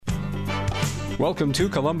Welcome to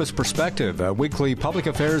Columbus Perspective, a weekly public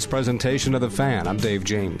affairs presentation of The Fan. I'm Dave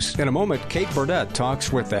James. In a moment, Kate Burdett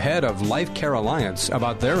talks with the head of Life Care Alliance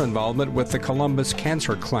about their involvement with the Columbus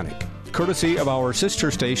Cancer Clinic. Courtesy of our sister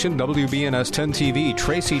station, WBNS 10 TV,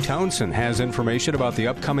 Tracy Townsend has information about the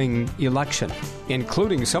upcoming election,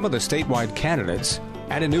 including some of the statewide candidates,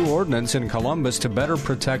 and a new ordinance in Columbus to better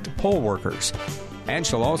protect poll workers. And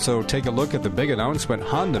she'll also take a look at the big announcement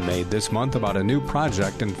Honda made this month about a new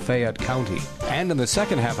project in Fayette County. And in the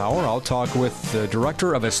second half hour, I'll talk with the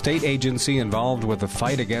director of a state agency involved with the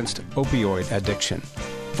fight against opioid addiction.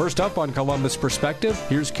 First up on Columbus Perspective,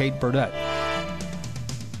 here's Kate Burdett.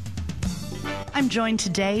 I'm joined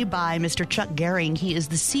today by Mr. Chuck Gehring. He is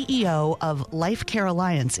the CEO of Life Care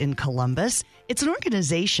Alliance in Columbus. It's an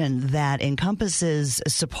organization that encompasses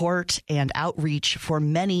support and outreach for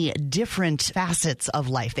many different facets of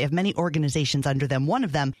life. They have many organizations under them. One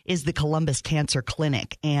of them is the Columbus Cancer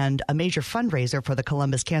Clinic, and a major fundraiser for the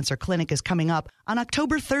Columbus Cancer Clinic is coming up on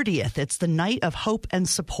October 30th. It's the Night of Hope and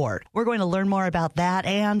Support. We're going to learn more about that,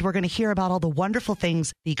 and we're going to hear about all the wonderful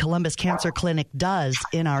things the Columbus Cancer Clinic does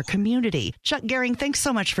in our community. Chuck Gehring, thanks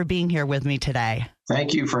so much for being here with me today.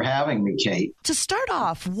 Thank you for having me, Kate. To start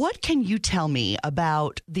off, what can you tell me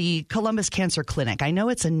about the Columbus Cancer Clinic? I know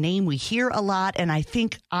it's a name we hear a lot, and I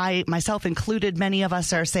think I, myself included, many of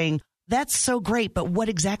us are saying, that's so great, but what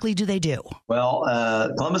exactly do they do? Well,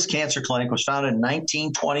 Columbus Cancer Clinic was founded in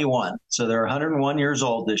 1921, so they're 101 years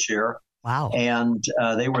old this year. Wow. And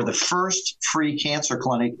they were the first free cancer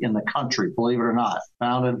clinic in the country, believe it or not,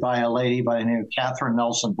 founded by a lady by the name of Catherine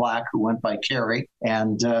Nelson Black, who went by Carrie.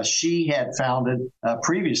 And she had founded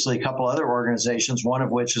previously a couple other organizations, one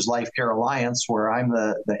of which is Life Care Alliance, where I'm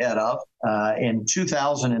the head of. In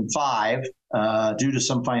 2005, due to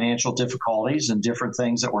some financial difficulties and different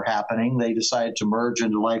things that were happening, they decided to merge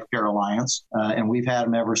into Life Care Alliance, and we've had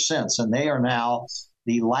them ever since. And they are now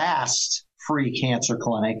the last free cancer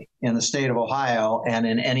clinic in the state of Ohio and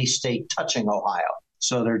in any state touching Ohio.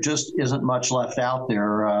 So there just isn't much left out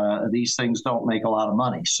there. These things don't make a lot of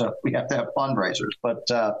money, so we have to have fundraisers. But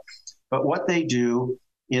what they do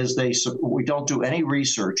is we don't do any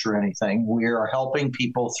research or anything. We are helping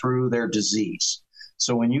people through their disease.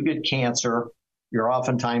 So when you get cancer, you're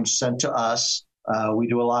oftentimes sent to us. We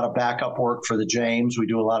do a lot of backup work for the James. We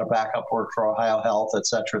do a lot of backup work for Ohio Health, et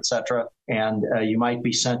cetera, et cetera. And you might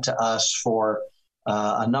be sent to us for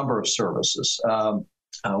a number of services.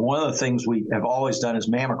 One of the things we have always done is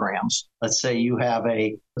mammograms. Let's say you have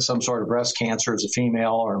some sort of breast cancer as a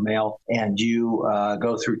female or a male, and you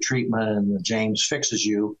go through treatment and the James fixes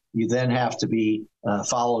you. You then have to be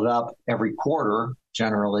followed up every quarter,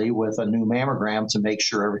 generally, with a new mammogram to make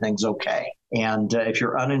sure everything's okay. And if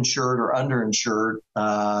you're uninsured or underinsured,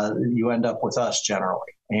 you end up with us generally.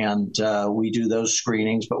 And we do those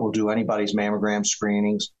screenings, but we'll do anybody's mammogram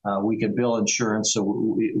screenings. We can bill insurance, so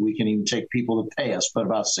we can even take people to pay us. But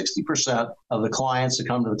about 60% of the clients that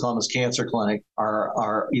come to the Columbus Cancer Clinic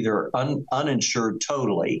are either uninsured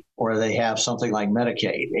totally, or they have something like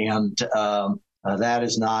Medicaid. And that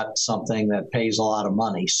is not something that pays a lot of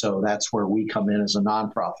money. So that's where we come in as a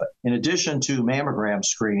nonprofit. In addition to mammogram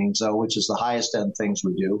screenings, though, which is the highest end things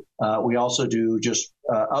we do, we also do just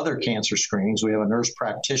other cancer screenings. We have a nurse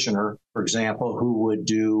practitioner, for example, who would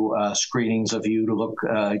do screenings of you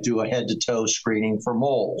to do a head to toe screening for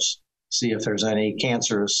moles, see if there's any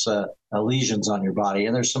cancerous lesions on your body.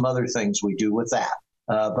 And there's some other things we do with that.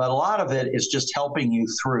 But a lot of it is just helping you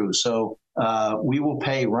through. So we will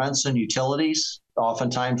pay rents and utilities.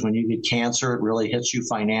 Oftentimes when you get cancer, it really hits you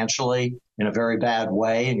financially in a very bad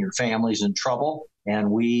way and your family's in trouble.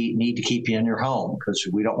 And we need to keep you in your home because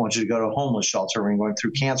we don't want you to go to a homeless shelter when you're going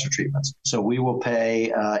through cancer treatments. So we will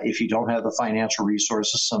pay, if you don't have the financial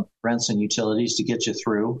resources, some rents and utilities to get you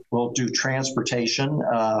through. We'll do transportation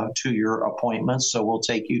to your appointments. So we'll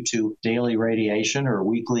take you to daily radiation or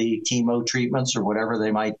weekly chemo treatments or whatever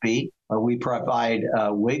they might be. We provide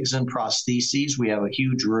wigs and prostheses. We have a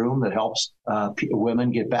huge room that helps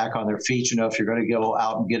women get back on their feet. You know, if you're going to go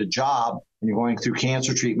out and get a job and you're going through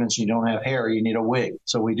cancer treatments and you don't have hair, you need a wig.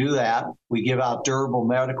 So we do that. We give out durable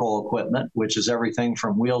medical equipment, which is everything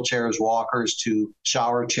from wheelchairs, walkers to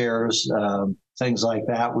shower chairs, things like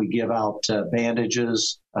that. We give out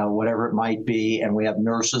bandages, whatever it might be, and we have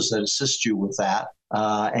nurses that assist you with that.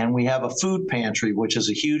 And we have a food pantry, which is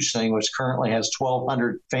a huge thing, which currently has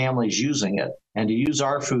 1,200 families using it. And to use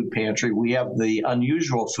our food pantry, we have the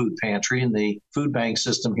unusual food pantry in the food bank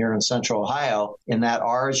system here in Central Ohio, in that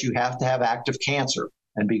ours, you have to have active cancer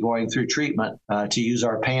and be going through treatment to use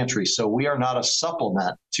our pantry. So we are not a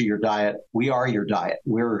supplement to your diet. We are your diet.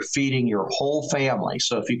 We're feeding your whole family.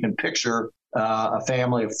 So if you can picture a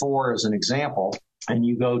family of 4 as an example, and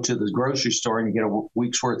you go to the grocery store and you get a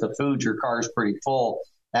week's worth of food, your car's pretty full.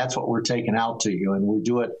 That's what we're taking out to you. And we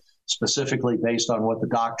do it specifically based on what the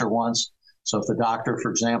doctor wants. So if the doctor, for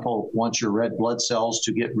example, wants your red blood cells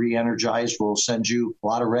to get re-energized, we'll send you a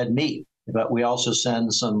lot of red meat. But we also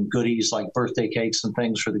send some goodies like birthday cakes and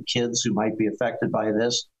things for the kids who might be affected by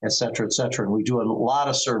this, et cetera, et cetera. And we do a lot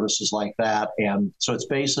of services like that. And so it's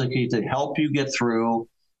basically to help you get through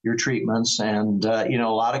your treatments. And, a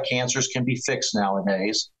lot of cancers can be fixed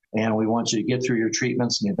nowadays. And we want you to get through your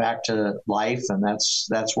treatments and get back to life. And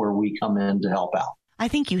that's where we come in to help out. I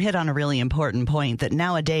think you hit on a really important point that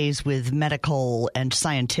nowadays with medical and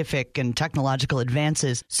scientific and technological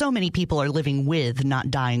advances, so many people are living with, not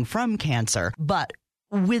dying from cancer. But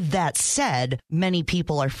with that said, many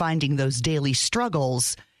people are finding those daily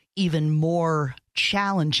struggles even more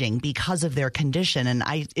challenging because of their condition. And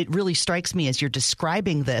it really strikes me as you're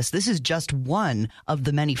describing this is just one of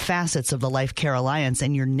the many facets of the Life Care Alliance.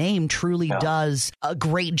 And your name truly does a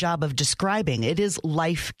great job of describing. It is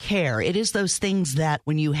life care. It is those things that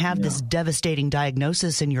when you have this devastating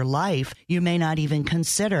diagnosis in your life, you may not even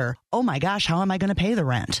consider, oh my gosh, how am I going to pay the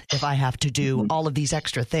rent if I have to do all of these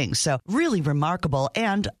extra things? So really remarkable.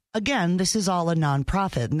 And again, this is all a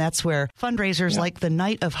nonprofit, and that's where fundraisers like the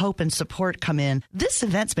Night of Hope and Support come in. This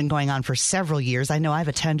event's been going on for several years. I know I've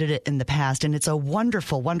attended it in the past, and it's a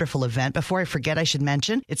wonderful, wonderful event. Before I forget, I should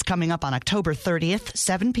mention it's coming up on October 30th,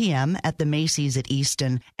 7 p.m. at the Macy's at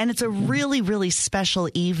Easton. And it's a really, really special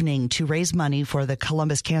evening to raise money for the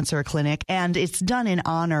Columbus Cancer Clinic. And it's done in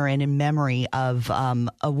honor and in memory of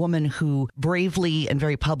a woman who bravely and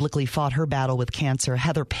very publicly fought her battle with cancer,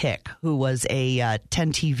 Heather Pick, who was a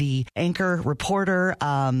 10 TV anchor reporter,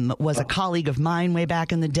 was a colleague of mine way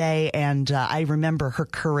back in the day. And I remember her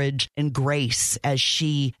courage and grace as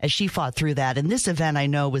she fought through that. And this event, I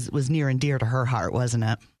know, was near and dear to her heart, wasn't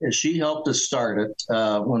it? She helped us start it.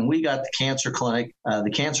 When we got the cancer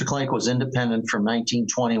clinic was independent from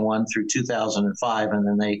 1921 through 2005, and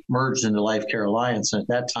then they merged into Life Care Alliance. And at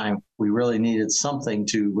that time, we really needed something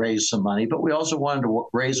to raise some money, but we also wanted to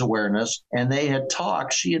raise awareness. And she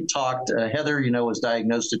had talked, Heather, was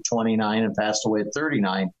diagnosed at 29 and passed away at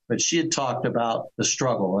 39. But she had talked about the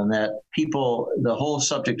struggle and that the whole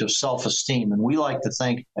subject of self-esteem. And we like to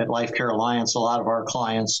think at Life Care Alliance, a lot of our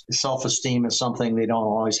clients, self-esteem is something they don't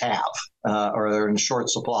always have or they're in short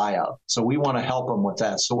supply of. So we want to help them with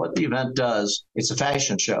that. So what the event does, it's a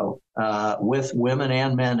fashion show with women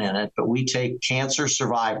and men in it, but we take cancer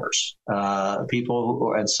survivors,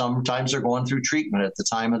 people and sometimes they're going through treatment at the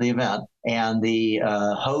time of the event. And the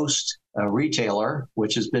host retailer,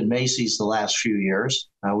 which has been Macy's the last few years.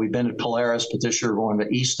 We've been at Polaris, but this year we're going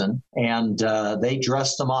to Easton. And they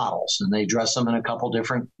dress the models, and they dress them in a couple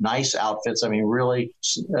different nice outfits. I mean, really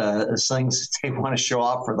things they want to show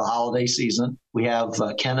off for the holiday season. We have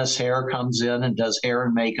Kenneth Hair comes in and does hair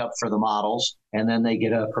and makeup for the models. And then they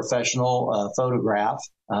get a professional photograph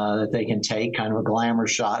that they can take, kind of a glamour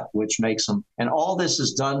shot, which makes them. And all this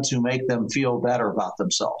is done to make them feel better about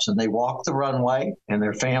themselves. And they walk the runway, and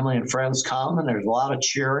their family and friends come, and there's a lot of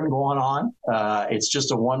cheering going on. It's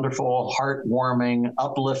just a wonderful, heartwarming,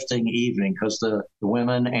 uplifting evening because the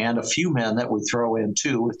women and a few men that we throw in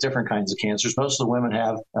too with different kinds of cancers. Most of the women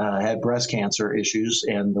have had breast cancer issues,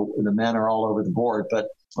 and the men are all over the board. But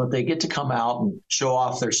they get to come out and show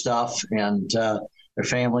off their stuff, and their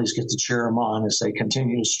families get to cheer them on as they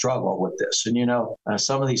continue to struggle with this. And,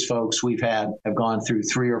 some of these folks have gone through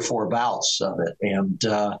 3 or 4 bouts of it, and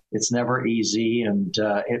it's never easy, and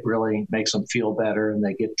it really makes them feel better, and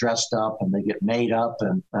they get dressed up and they get made up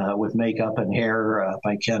and with makeup and hair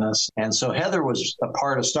by Kenneth. And so Heather was a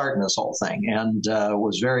part of starting this whole thing and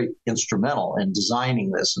was very instrumental in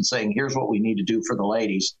designing this and saying, here's what we need to do for the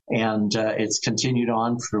ladies. And it's continued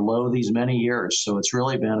on for these many years. So it's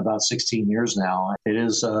really been about 16 years now. It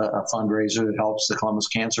is a fundraiser that helps the Columbus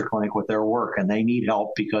Cancer Clinic with their work, and they need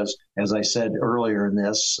help because, as I said earlier in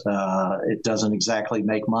this, it doesn't exactly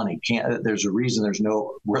make money. There's a reason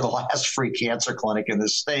we're the last free cancer clinic in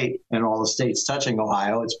this state and all the states touching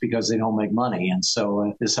Ohio. It's because they don't make money. And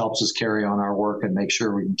so this helps us carry on our work and make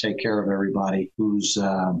sure we can take care of everybody who's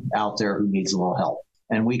out there who needs a little help.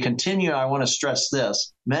 And we continue, I want to stress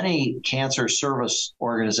this, many cancer service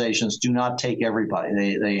organizations do not take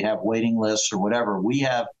everybody. They have waiting lists or whatever. We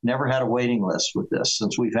have never had a waiting list with this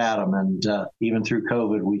since we've had them. And even through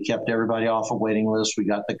COVID, we kept everybody off a waiting list. We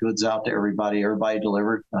got the goods out to everybody. Everybody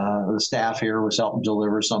delivered. The staff here was helping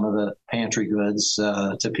deliver some of the pantry goods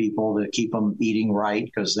to people to keep them eating right,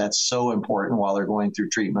 because that's so important while they're going through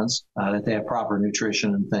treatments, that they have proper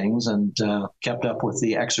nutrition and things, and kept up with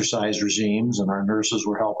the exercise regimes, and our nurses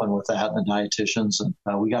were helping with that, and the dietitians,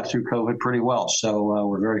 and we got through COVID pretty well. So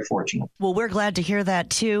we're very fortunate. Well, we're glad to hear that,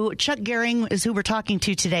 too. Chuck Gehring is who we're talking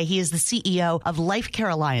to today. He is the CEO of Life Care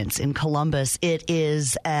Alliance in Columbus. It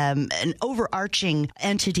is an overarching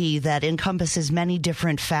entity that encompasses many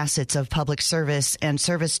different facets of public service and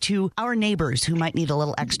service to our neighbors who might need a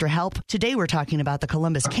little extra help. Today, we're talking about the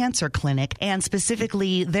Columbus Cancer Clinic, and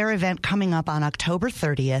specifically their event coming up on October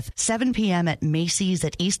 30th, 7 p.m. at Macy's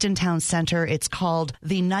at Easton Town Center. It's called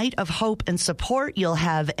the Night of Hope and Support. You'll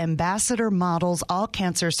have ambassador models, all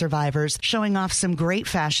cancer survivors, showing off some great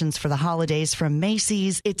fashions for the holidays from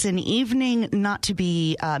Macy's. It's an evening not to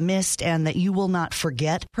be missed and that you will not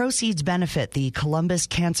forget. Proceeds benefit the Columbus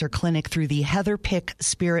Cancer Clinic through the Heather Pick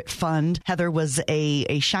Spirit Fund. Heather was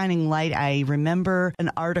a shining light. I remember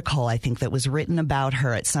an article, I think, that was written about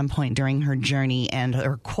her at some point during her journey, and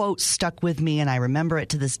her quote stuck with me, and I remember it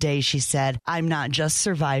to this day. She said, "I'm not just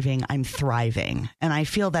surviving, I'm thriving." And I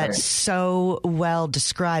feel that so well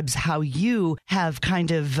describes how you have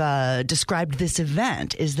kind of described this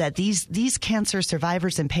event, is that these cancer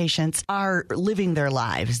survivors and patients are living their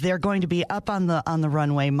lives. They're going to be up on the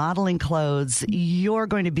runway modeling clothes. You're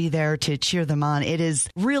going to be there to cheer them on. It is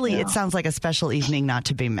really, it sounds like a special evening not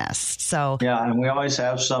to be missed. So yeah, and we always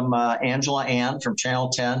have some Angela Ann from Channel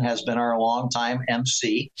 10 has been our longtime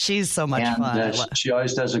MC. She's so much fun. She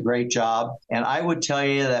always does a great job. And I would tell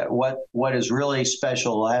you that what is really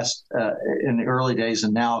special in the early days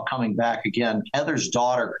and now coming back again, Heather's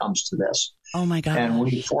daughter comes to this. Oh my God. And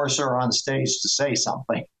we force her on stage to say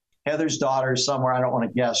something. Heather's daughter is somewhere, I don't want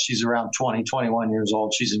to guess, she's around 20, 21 years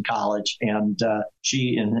old. She's in college, and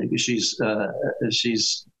she's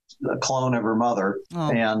a clone of her mother.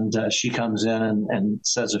 Oh. And she comes in and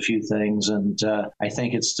says a few things. And I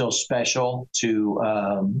think it's still special to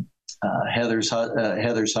Heather's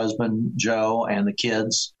husband, Joe, and the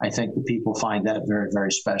kids. I think the people find that very,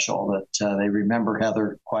 very special, that they remember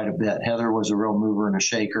Heather quite a bit. Heather was a real mover and a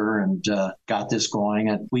shaker, and got this going.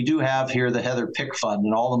 And we do have here the Heather Pick Fund,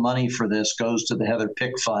 and all the money for this goes to the Heather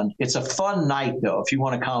Pick Fund. It's a fun night, though. If you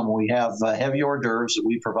want to come, we have heavy hors d'oeuvres that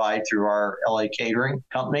we provide through our LA catering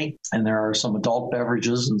company, and there are some adult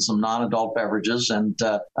beverages and some non-adult beverages, and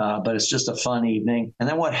but it's just a fun evening. And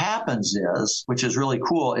then what happens is, which is really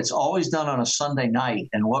cool, it's always done on a Sunday night.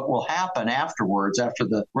 And what will happen afterwards, after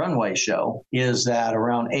the runway show, is that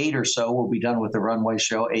around 8 or so, we'll be done with the runway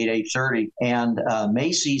show, 8:30, and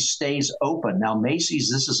Macy's stays open. Now, Macy's,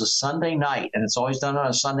 this is a Sunday night, and it's always done on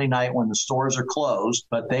a Sunday night when the stores are closed,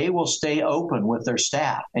 but they will stay open with their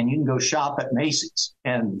staff, and you can go shop at Macy's.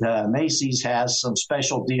 And Macy's has some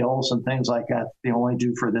special deals and things like that they only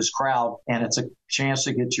do for this crowd, and it's a chance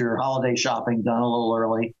to get your holiday shopping done a little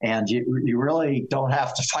early, and you really don't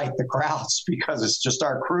have to fight the crowds, because it's just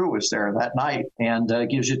our crew is there that night, and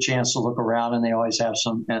gives you a chance to look around. And they always have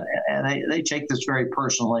some, and they take this very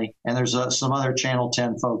personally. And there's some other Channel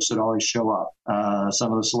 10 folks that always show up,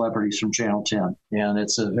 some of the celebrities from Channel 10, and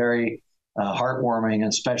it's a very heartwarming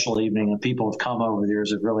and special evening, and people have come over the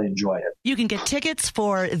years have really enjoyed it. You can get tickets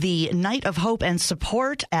for the Night of Hope and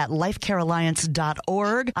Support at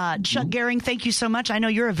lifecarealliance.org. Chuck Gehring, thank you so much. I know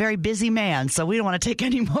you're a very busy man, so we don't want to take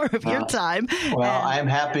any more of your time. Well, I'm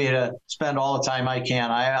happy to spend all the time I can.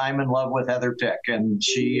 I'm in love with Heather Pick, and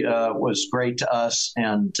she was great to us,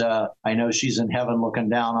 and I know she's in heaven looking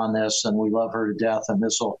down on this, and we love her to death, and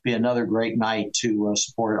this will be another great night to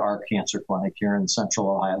support our cancer clinic here in Central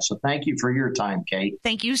Ohio. So thank you for your time, Kate.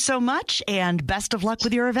 Thank you so much, and best of luck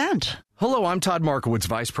with your event. Hello, I'm Todd Markowitz,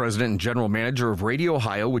 Vice President and General Manager of Radio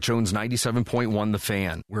Ohio, which owns 97.1 The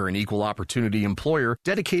Fan. We're an equal opportunity employer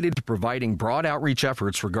dedicated to providing broad outreach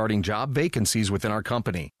efforts regarding job vacancies within our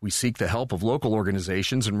company. We seek the help of local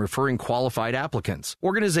organizations in referring qualified applicants.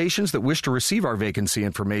 Organizations that wish to receive our vacancy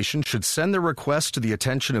information should send their requests to the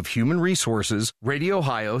attention of Human Resources, Radio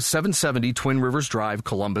Ohio, 770 Twin Rivers Drive,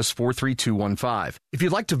 Columbus, 43215. If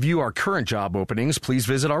you'd like to view our current job openings, please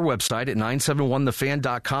visit our website at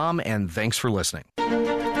 971thefan.com, and thanks for listening.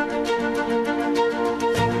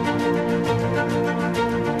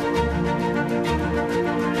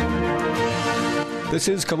 This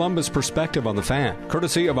is Columbus Perspective on the Fan,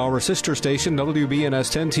 courtesy of our sister station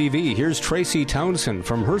WBNS 10 TV. Here's Tracy Townsend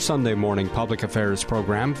from her Sunday morning public affairs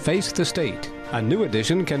program, Face the State. A new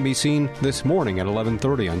edition can be seen this morning at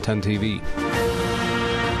 11:30 on 10 TV.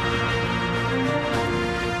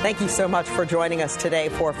 Thank you so much for joining us today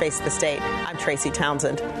for Face the State. I'm Tracy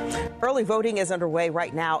Townsend. Early voting is underway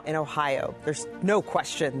right now in Ohio. There's no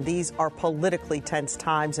question these are politically tense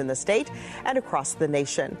times in the state and across the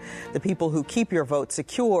nation. The people who keep your vote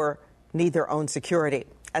secure need their own security.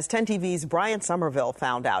 As 10 TV's Brian Somerville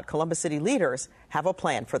found out, Columbus City leaders have a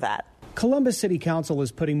plan for that. Columbus City Council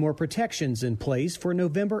is putting more protections in place for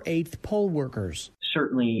November 8th poll workers.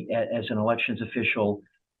 Certainly, as an elections official,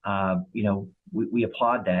 we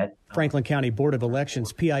applaud that. Franklin County Board of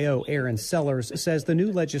Elections PIO Aaron Sellers says the new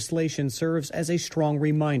legislation serves as a strong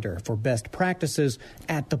reminder for best practices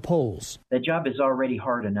at the polls. The job is already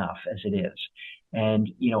hard enough as it is. And,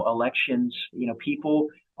 elections, people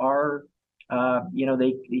are,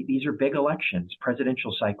 these are big elections,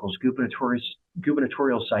 presidential cycles,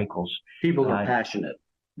 gubernatorial cycles. People are passionate.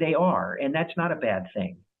 They are, and that's not a bad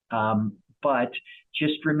thing. But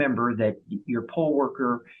just remember that your poll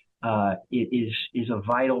worker is a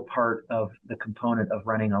vital part of the component of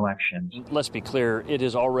running elections. Let's be clear, it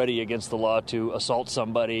is already against the law to assault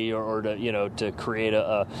somebody or to create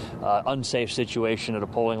a unsafe situation at a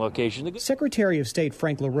polling location. Secretary of State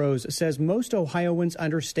Frank LaRose says most Ohioans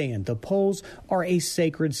understand the polls are a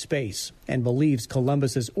sacred space and believes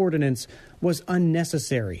Columbus's ordinance was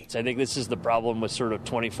unnecessary. I think this is the problem with sort of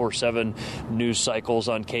 24/7 news cycles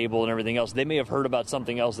on cable and everything else. They may have heard about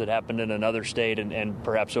something else that happened in another state and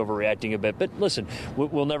perhaps overreacting a bit. But listen,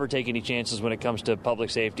 we'll never take any chances when it comes to public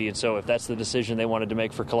safety. And so if that's the decision they wanted to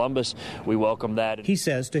make for Columbus, we welcome that. He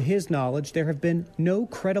says, to his knowledge, there have been no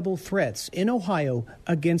credible threats in Ohio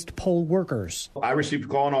against poll workers. I received a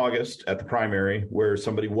call in August at the primary where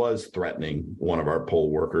somebody was threatening one of our poll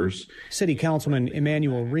workers. City Councilman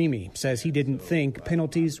Emmanuel Remy says he didn't think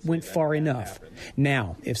penalties went far enough.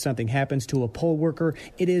 Now, if something happens to a poll worker,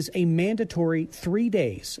 it is a mandatory 3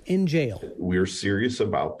 days in jail. We're serious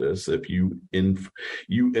about this. If you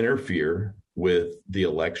interfere with the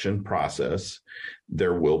election process,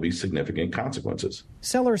 there will be significant consequences.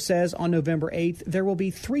 Sellers says on November 8th, there will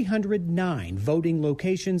be 309 voting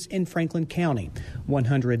locations in Franklin County,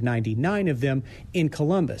 199 of them in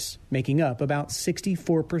Columbus, making up about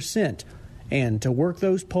 64%. And to work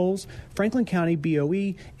those polls, Franklin County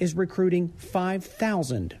BOE is recruiting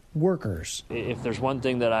 5,000 workers. If there's one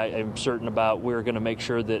thing that I am certain about, we're going to make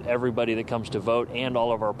sure that everybody that comes to vote and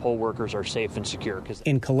all of our poll workers are safe and secure.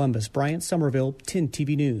 In Columbus, Bryant Somerville, 10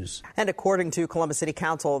 TV News. And according to Columbus City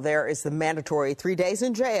Council, there is the mandatory 3 days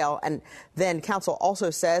in jail. And then council also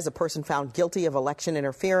says a person found guilty of election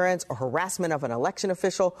interference or harassment of an election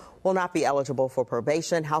official will not be eligible for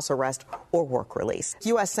probation, house arrest, or work release.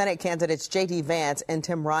 U.S. Senate candidates J.D. Vance and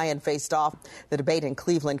Tim Ryan faced off. The debate in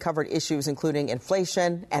Cleveland covered issues including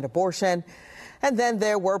inflation and abortion. And then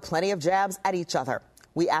there were plenty of jabs at each other.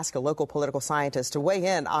 We asked a local political scientist to weigh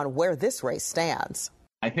in on where this race stands.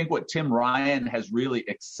 I think what Tim Ryan has really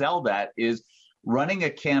excelled at is running a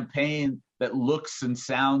campaign that looks and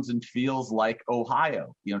sounds and feels like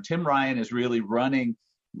Ohio. Tim Ryan is really running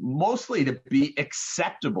mostly to be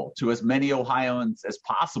acceptable to as many Ohioans as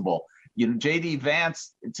possible. J.D.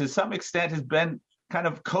 Vance, to some extent, has been kind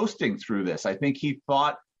of coasting through this. I think he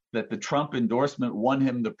thought that the Trump endorsement won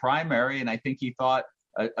him the primary, and I think he thought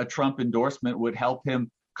a Trump endorsement would help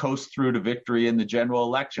him coast through to victory in the general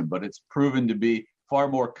election, but it's proven to be far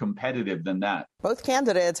more competitive than that. Both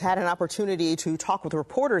candidates had an opportunity to talk with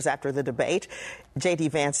reporters after the debate. J.D.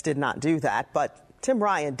 Vance did not do that, but Tim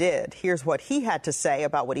Ryan did. Here's what he had to say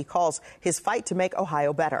about what he calls his fight to make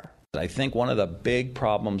Ohio better. I think one of the big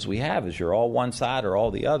problems we have is you're all one side or all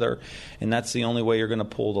the other, and that's the only way you're going to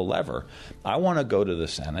pull the lever. I want to go to the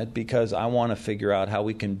Senate because I want to figure out how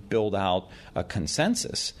we can build out a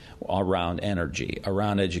consensus around energy,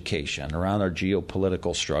 around education, around our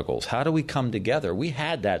geopolitical struggles. How do we come together? We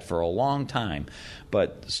had that for a long time,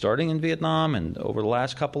 but starting in Vietnam and over the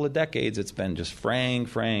last couple of decades, it's been just fraying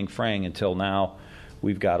until now.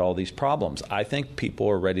 We've got all these problems. I think people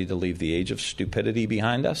are ready to leave the age of stupidity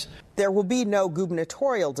behind us. There will be no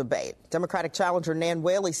gubernatorial debate. Democratic challenger Nan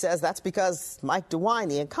Whaley says that's because Mike DeWine,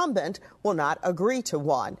 the incumbent, will not agree to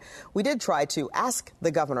one. We did try to ask the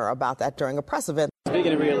governor about that during a press event.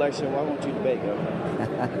 Speaking of re-election, why won't you debate,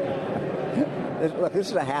 Governor? Look, this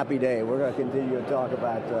is a happy day. We're going to continue to talk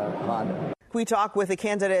about Honda. We talk with the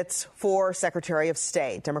candidates for Secretary of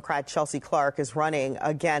State. Democrat Chelsea Clark is running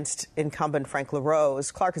against incumbent Frank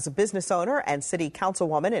LaRose. Clark is a business owner and city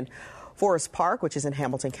councilwoman in Forest Park, which is in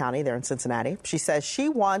Hamilton County, there in Cincinnati. She says she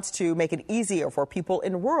wants to make it easier for people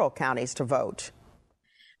in rural counties to vote.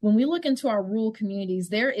 When we look into our rural communities,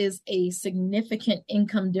 there is a significant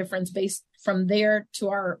income difference based from there to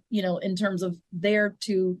our, in terms of there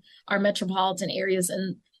to our metropolitan areas.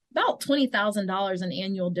 And about $20,000 in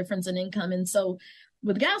annual difference in income. And so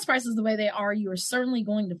with gas prices the way they are, you are certainly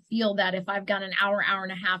going to feel that if I've got an hour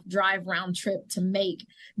and a half drive round trip to make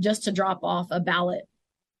just to drop off a ballot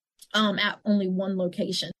at only one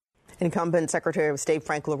location. Incumbent Secretary of State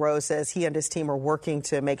Frank LaRose says he and his team are working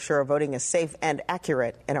to make sure voting is safe and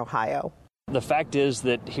accurate in Ohio. The fact is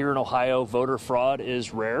that here in Ohio, voter fraud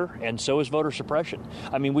is rare, and so is voter suppression.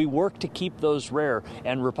 I mean, we work to keep those rare,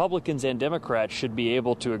 and Republicans and Democrats should be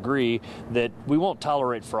able to agree that we won't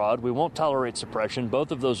tolerate fraud, we won't tolerate suppression.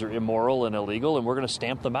 Both of those are immoral and illegal, and we're going to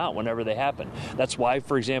stamp them out whenever they happen. That's why,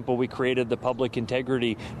 for example, we created the Public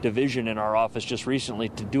Integrity Division in our office just recently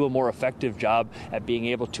to do a more effective job at being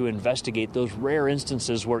able to investigate those rare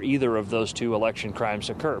instances where either of those two election crimes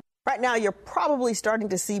occur. Right now, you're probably starting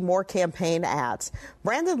to see more campaign ads.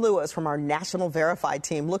 Brandon Lewis from our National Verified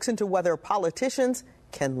team looks into whether politicians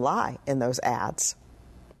can lie in those ads.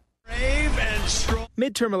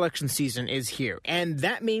 Midterm election season is here, and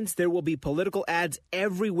that means there will be political ads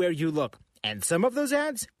everywhere you look. And some of those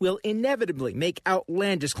ads will inevitably make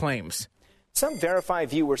outlandish claims. Some Verify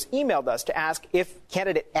viewers emailed us to ask if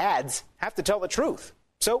candidate ads have to tell the truth.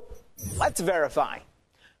 So let's verify.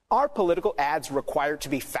 Are political ads required to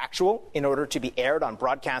be factual in order to be aired on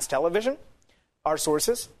broadcast television? Our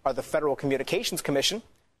sources are the Federal Communications Commission,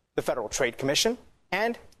 the Federal Trade Commission,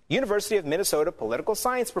 and University of Minnesota political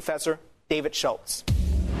science professor David Schultz.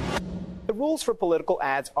 The rules for political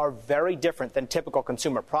ads are very different than typical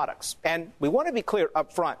consumer products, and we want to be clear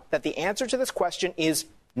up front that the answer to this question is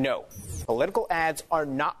no. Political ads are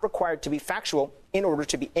not required to be factual in order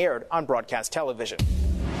to be aired on broadcast television.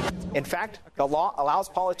 In fact, the law allows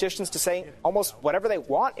politicians to say almost whatever they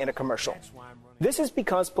want in a commercial. This is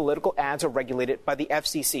because political ads are regulated by the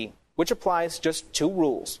FCC, which applies just two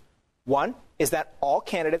rules. One is that all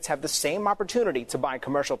candidates have the same opportunity to buy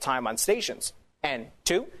commercial time on stations. And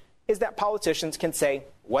two is that politicians can say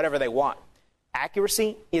whatever they want.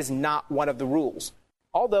 Accuracy is not one of the rules,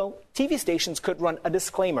 although TV stations could run a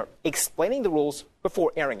disclaimer explaining the rules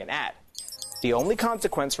before airing an ad. The only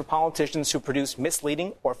consequence for politicians who produce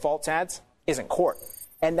misleading or false ads is in court.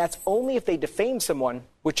 And that's only if they defame someone,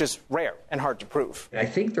 which is rare and hard to prove. I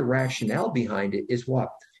think the rationale behind it is what?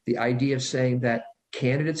 The idea of saying that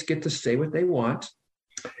candidates get to say what they want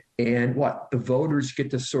and the voters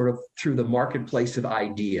get to sort of, through the marketplace of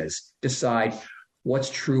ideas, decide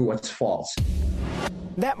what's true, what's false.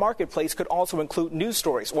 That marketplace could also include news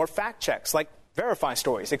stories or fact checks like Verify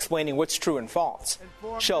stories explaining what's true and false.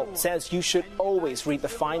 Schultz says you should always read the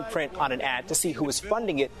fine print on an ad to see who is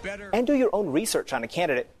funding it and do your own research on a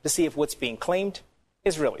candidate to see if what's being claimed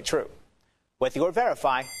is really true. With your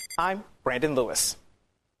Verify, I'm Brandon Lewis.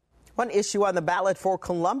 One issue on the ballot for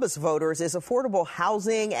Columbus voters is affordable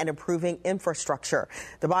housing and improving infrastructure.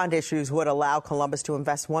 The bond issues would allow Columbus to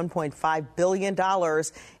invest $1.5 billion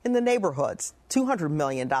in the neighborhoods. $200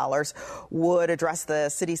 million would address the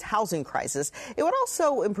city's housing crisis. It would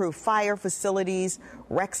also improve fire facilities,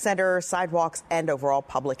 rec centers, sidewalks, and overall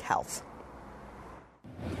public health.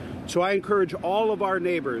 So I encourage all of our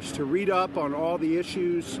neighbors to read up on all the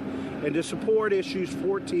issues and to support issues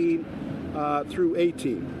 14 through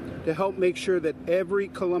 18. To help make sure that every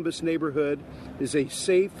Columbus neighborhood is a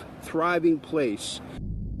safe, thriving place.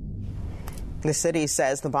 The city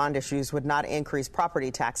says the bond issues would not increase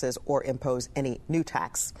property taxes or impose any new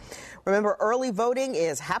tax. Remember, early voting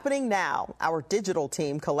is happening now. Our digital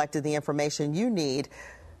team collected the information you need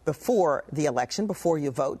before the election, before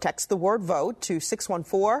you vote. Text the word VOTE to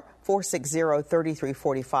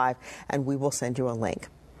 614-460-3345, and we will send you a link.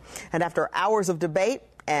 And after hours of debate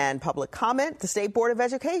and public comment, the State Board of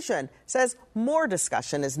Education says more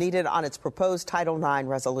discussion is needed on its proposed Title IX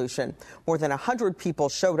resolution. More than 100 people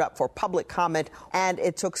showed up for public comment, and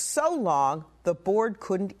it took so long the board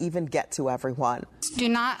couldn't even get to everyone. Do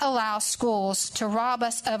not allow schools to rob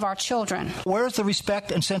us of our children. Where's the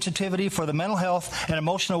respect and sensitivity for the mental health and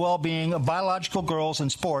emotional well-being of biological girls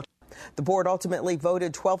in sports? The board ultimately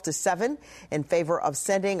voted 12-7 in favor of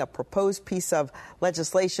sending a proposed piece of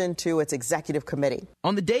legislation to its executive committee.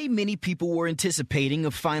 On the day many people were anticipating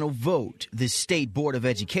a final vote, the State Board of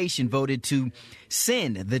Education voted to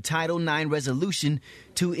send the Title IX resolution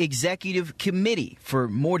to executive committee for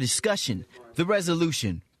more discussion. The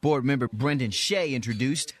resolution, Board member Brendan Shea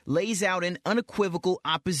introduced, lays out an unequivocal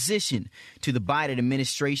opposition to the Biden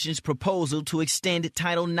administration's proposal to extend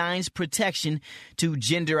Title IX's protection to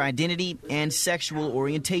gender identity and sexual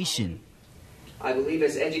orientation. I believe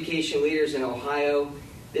as education leaders in Ohio,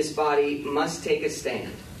 this body must take a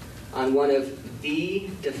stand on one of the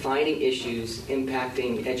defining issues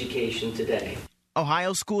impacting education today.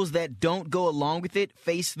 Ohio schools that don't go along with it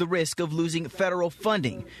face the risk of losing federal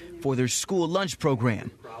funding for their school lunch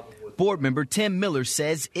program. Board member Tim Miller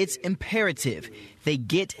says it's imperative they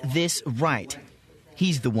get this right.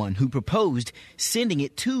 He's the one who proposed sending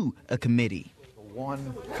it to a committee.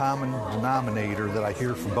 One common denominator that I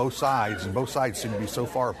hear from both sides, and both sides seem to be so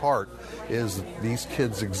far apart, is that these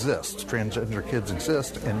kids exist, transgender kids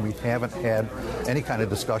exist, and we haven't had any kind of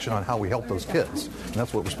discussion on how we help those kids. And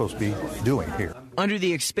that's what we're supposed to be doing here. Under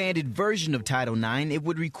the expanded version of Title IX, it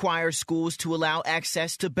would require schools to allow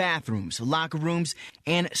access to bathrooms, locker rooms,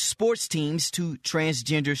 and sports teams to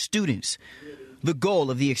transgender students. The goal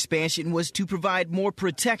of the expansion was to provide more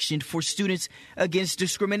protection for students against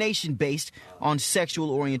discrimination based on sexual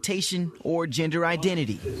orientation or gender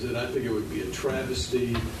identity. I think it would be a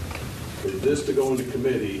travesty for this to go into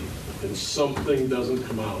committee and something doesn't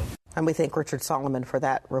come out. And we thank Richard Solomon for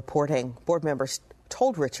that reporting. Board members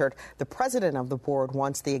told Richard the president of the board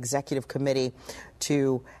wants the executive committee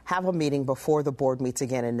to have a meeting before the board meets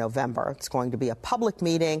again in November. It's going to be a public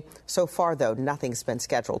meeting. So far, though, nothing's been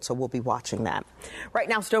scheduled, so we'll be watching that. Right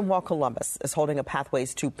now, Stonewall Columbus is holding a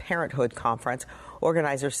Pathways to Parenthood conference.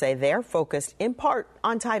 Organizers say they're focused in part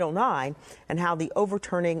on Title IX and how the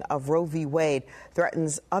overturning of Roe v. Wade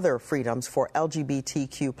threatens other freedoms for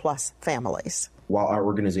LGBTQ plus families. While our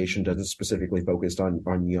organization doesn't specifically focus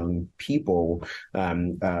on young people,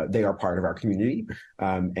 they are part of our community.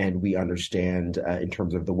 And we understand in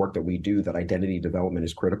terms of the work that we do that identity development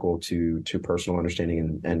is critical to personal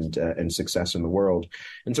understanding and success in the world.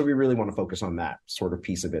 And so we really want to focus on that sort of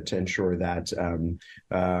piece of it to ensure that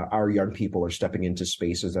our young people are stepping into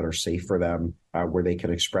spaces that are safe for them, where they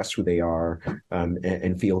can express who they are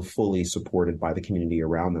and feel fully supported by the community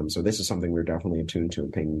around them. So this is something we're definitely attuned to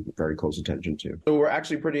and paying very close attention to. So we're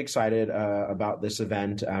actually pretty excited about this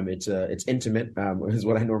event. It's intimate, is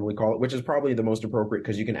what I normally call it, which is probably the most appropriate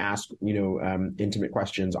because you can ask, intimate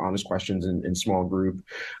questions, honest questions in small group.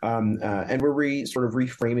 And we're sort of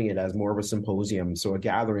reframing it as more of a symposium, so a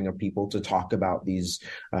gathering of people to talk about these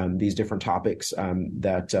different topics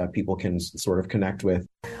that people can sort of connect with.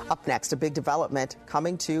 Up next, a big development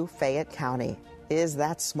coming to Fayette County. Is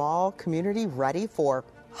that small community ready for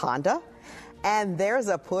Honda? And there's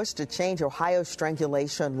a push to change Ohio's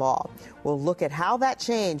strangulation law. We'll look at how that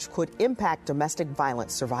change could impact domestic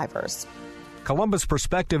violence survivors. Columbus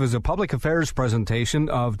Perspective is a public affairs presentation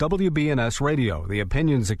of WBNS Radio. The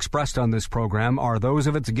opinions expressed on this program are those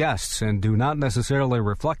of its guests and do not necessarily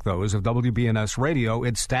reflect those of WBNS Radio,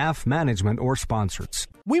 its staff, management, or sponsors.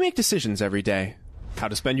 We make decisions every day. How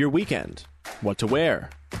to spend your weekend, what to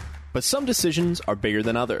wear. But some decisions are bigger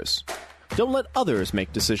than others. Don't let others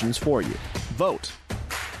make decisions for you. Vote.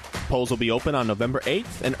 Polls will be open on November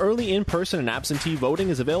 8th, and early in-person and absentee voting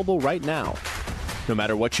is available right now. No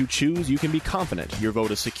matter what you choose, you can be confident your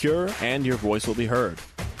vote is secure and your voice will be heard.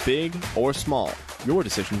 Big or small, your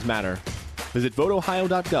decisions matter. Visit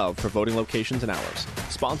voteohio.gov for voting locations and hours.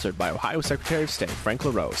 Sponsored by Ohio Secretary of State Frank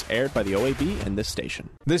LaRose, aired by the OAB and this station.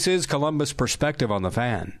 This is Columbus Perspective on the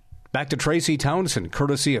Fan. Back to Tracy Townsend,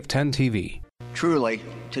 courtesy of 10 TV. Truly,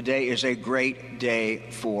 today is a great day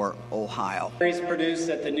for Ohio. Produced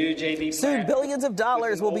at the new JV Soon, billions of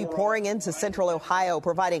dollars will be pouring into Central Ohio,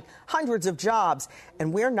 providing hundreds of jobs.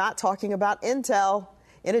 And we're not talking about Intel.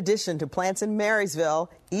 In addition to plants in Marysville,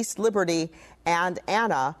 East Liberty, and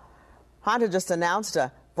Anna, Honda just announced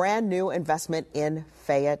a brand new investment in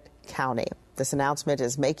Fayette County. This announcement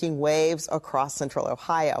is making waves across Central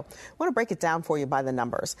Ohio. I want to break it down for you by the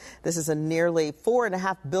numbers. This is a nearly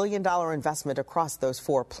 $4.5 billion investment across those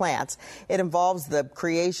 4 plants. It involves the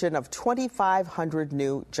creation of 2,500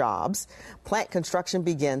 new jobs. Plant construction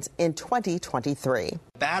begins in 2023.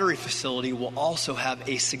 Battery facility will also have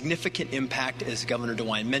a significant impact, as Governor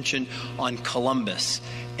DeWine mentioned, on Columbus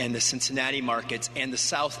and the Cincinnati markets and the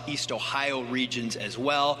Southeast Ohio regions as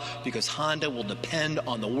well, because Honda will depend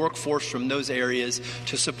on the workforce from those areas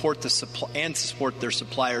to support support their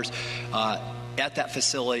suppliers at that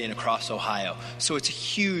facility and across Ohio. So it's a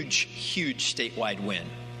huge, huge statewide win.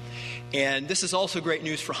 And this is also great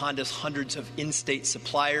news for Honda's hundreds of in-state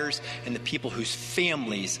suppliers and the people whose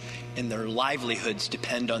families and their livelihoods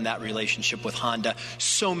depend on that relationship with Honda.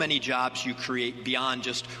 So many jobs you create beyond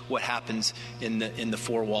just what happens in the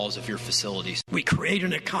 4 walls of your facilities. We create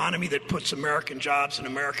an economy that puts American jobs and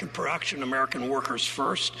American production, American workers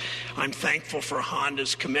first. I'm thankful for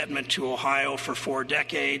Honda's commitment to Ohio for 4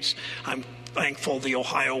 decades. I'm thankful the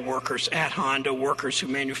Ohio workers at Honda, workers who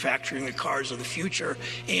manufacturing the cars of the future,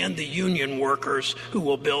 and the union workers who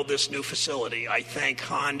will build this new facility. I thank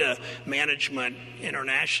Honda management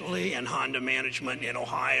internationally and Honda management in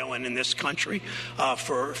Ohio and in this country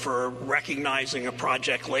for recognizing a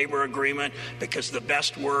project labor agreement, because the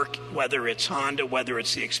best work, whether it's Honda, whether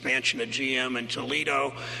it's the expansion of GM in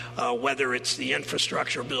Toledo, whether it's the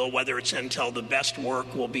infrastructure bill, whether it's Intel, the best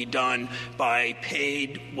work will be done by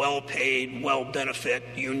paid, well-benefit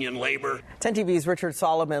union labor. 10 TV's Richard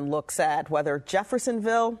Solomon looks at whether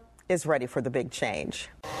Jeffersonville is ready for the big change.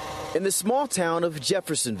 In the small town of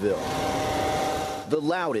Jeffersonville, the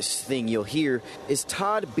loudest thing you'll hear is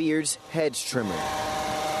Todd Beard's hedge trimmer.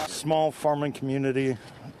 Small farming community,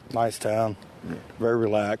 nice town, very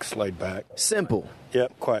relaxed, laid back. Simple.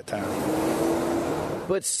 Yep, quiet town.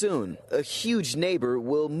 But soon, a huge neighbor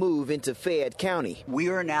will move into Fayette County. We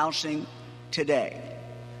are announcing today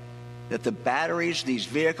that the batteries these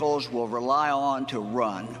vehicles will rely on to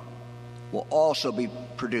run will also be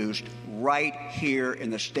produced right here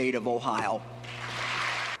in the state of Ohio.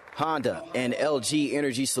 Honda and LG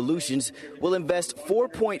Energy Solutions will invest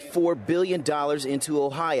 $4.4 billion into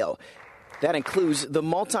Ohio. That includes the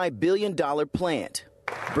multi-billion-dollar plant,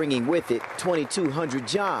 bringing with it 2,200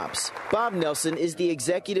 jobs. Bob Nelson is the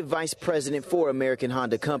executive vice president for American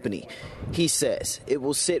Honda Company. He says it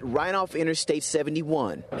will sit right off Interstate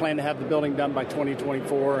 71. I plan to have the building done by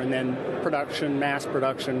 2024 and then mass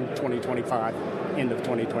production 2025, end of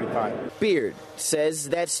 2025. Beard says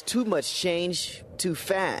that's too much change too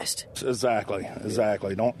fast. Exactly.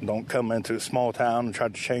 Don't come into a small town and try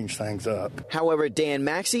to change things up. However, Dan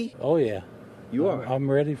Maxey. Oh, yeah. You are. I'm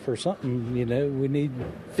ready for something, we need.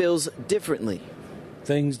 Feels differently.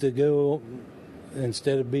 Things to go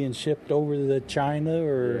instead of being shipped over to China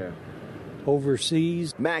or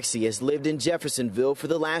overseas. Maxey has lived in Jeffersonville for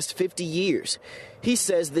the last 50 years. He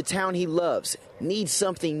says the town he loves needs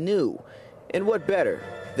something new. And what better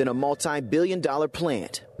than a multi-billion-dollar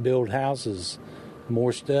plant? Build houses,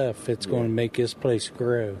 more stuff. It's going to make this place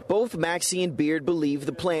grow. Both Maxey and Beard believe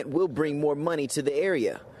the plant will bring more money to the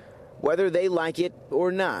area. Whether they like it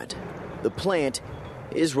or not, the plant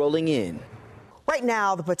is rolling in. Right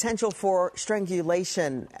now, the potential for a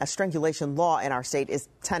strangulation law in our state is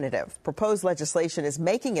tentative. Proposed legislation is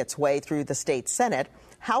making its way through the state Senate.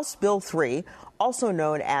 House Bill 3, also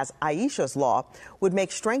known as Aisha's Law, would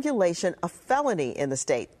make strangulation a felony in the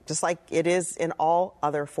state, just like it is in all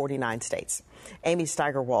other 49 states. Amy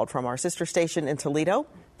Steigerwald from our sister station in Toledo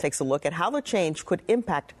takes a look at how the change could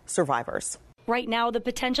impact survivors. Right now, the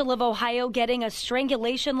potential of Ohio getting a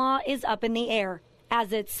strangulation law is up in the air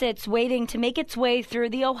as it sits waiting to make its way through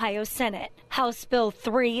the Ohio Senate. House Bill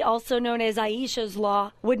 3, also known as Aisha's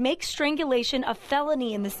Law, would make strangulation a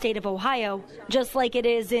felony in the state of Ohio, just like it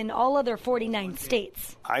is in all other 49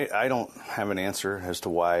 states. I don't have an answer as to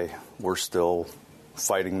why we're still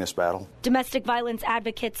fighting this battle. Domestic violence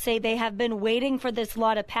advocates say they have been waiting for this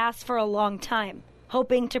law to pass for a long time,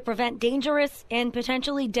 hoping to prevent dangerous and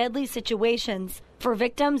potentially deadly situations for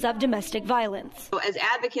victims of domestic violence. As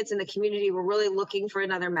advocates in the community, we're really looking for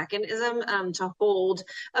another mechanism to hold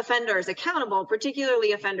offenders accountable,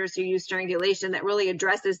 particularly offenders who use strangulation, that really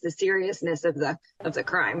addresses the seriousness of the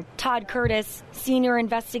crime. Todd Curtis, senior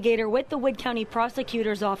investigator with the Wood County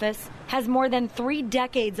Prosecutor's Office, has more than 3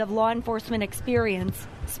 decades of law enforcement experience,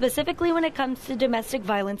 specifically when it comes to domestic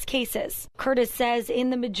violence cases. Curtis says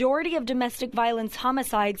in the majority of domestic violence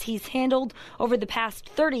homicides he's handled over the past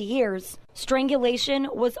 30 years, strangulation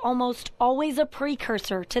was almost always a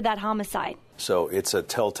precursor to that homicide. So it's a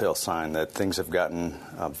telltale sign that things have gotten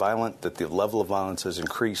violent, that the level of violence has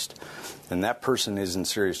increased, and that person is in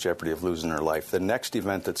serious jeopardy of losing their life. The next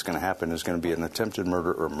event that's going to happen is going to be an attempted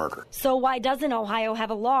murder or murder. So why doesn't Ohio have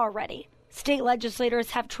a law already? State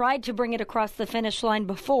legislators have tried to bring it across the finish line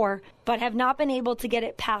before, but have not been able to get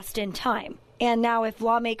it passed in time. And now if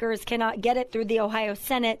lawmakers cannot get it through the Ohio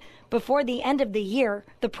Senate before the end of the year,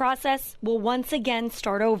 the process will once again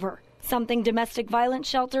start over, something domestic violence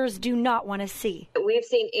shelters do not want to see. We've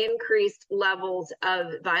seen increased levels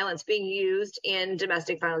of violence being used in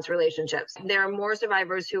domestic violence relationships. There are more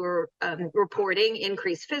survivors who are reporting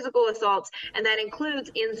increased physical assaults, and that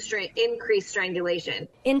includes increased strangulation.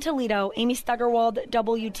 In Toledo, Amy Steigerwald,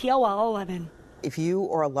 WTOL 11. If you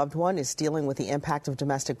or a loved one is dealing with the impact of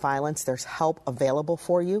domestic violence, there's help available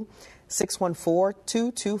for you.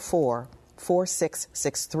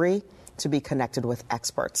 614-224-4663 to be connected with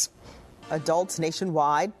experts. adults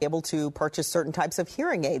nationwide able to purchase certain types of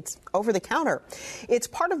hearing aids over the counter. It's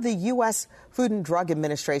part of the U.S. Food and Drug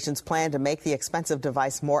Administration's plan to make the expensive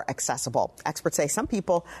device more accessible. Experts say some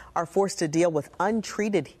people are forced to deal with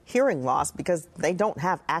untreated hearing loss because they don't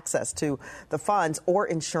have access to the funds or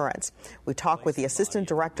insurance. We talk with the Assistant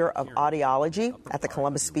Director of Audiology at the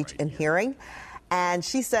Columbus Speech and Hearing, and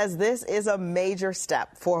she says this is a major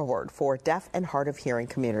step forward for deaf and hard of hearing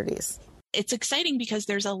communities. It's exciting because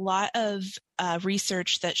there's a lot of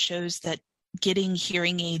research that shows that getting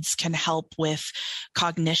hearing aids can help with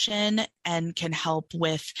cognition and can help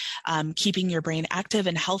with keeping your brain active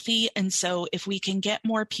and healthy. And so if we can get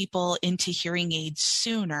more people into hearing aids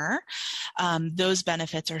sooner, those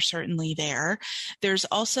benefits are certainly there. There's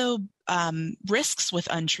also risks with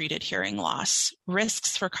untreated hearing loss,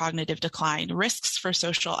 risks for cognitive decline, risks for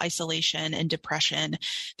social isolation and depression.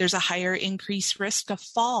 There's a higher increased risk of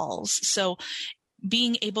falls. So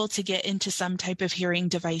being able to get into some type of hearing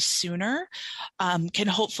device sooner can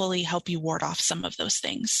hopefully help you ward off some of those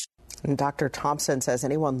things. And Dr. Thompson says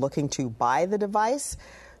anyone looking to buy the device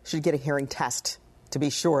should get a hearing test to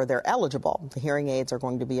be sure they're eligible. The hearing aids are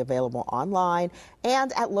going to be available online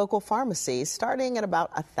and at local pharmacies starting at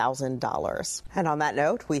about $1,000. And on that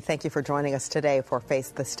note, we thank you for joining us today for Face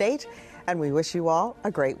the State, and we wish you all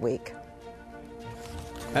a great week.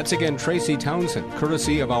 That's again Tracy Townsend,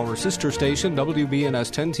 courtesy of our sister station,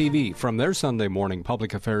 WBNS 10 TV, from their Sunday morning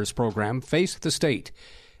public affairs program, Face the State.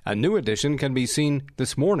 A new edition can be seen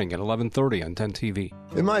this morning at 11:30 on 10 TV.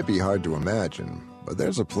 It might be hard to imagine, but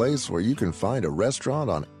there's a place where you can find a restaurant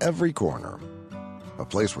on every corner. A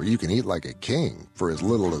place where you can eat like a king for as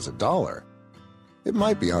little as $1. It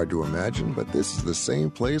might be hard to imagine, but this is the same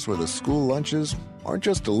place where the school lunches aren't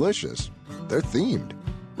just delicious, they're themed.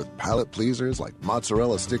 With palate pleasers like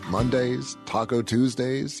Mozzarella Stick Mondays, Taco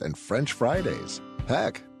Tuesdays, and French Fridays.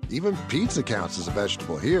 Heck, even pizza counts as a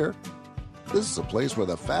vegetable here. This is a place where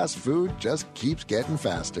the fast food just keeps getting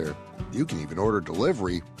faster. You can even order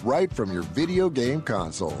delivery right from your video game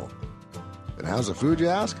console. And how's the food, you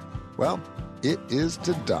ask? Well, it is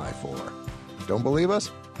to die for. Don't believe us?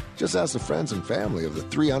 Just ask the friends and family of the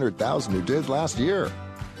 300,000 who did last year.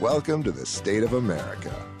 Welcome to the state of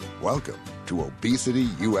America. Welcome to Obesity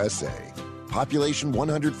USA. Population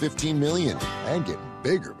 115 million and getting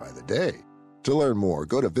bigger by the day. To learn more,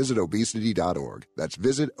 go to visitobesity.org. That's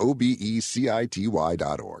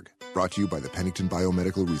visitobecity.org. Brought to you by the Pennington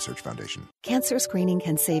Biomedical Research Foundation. Cancer screening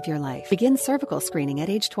can save your life. Begin cervical screening at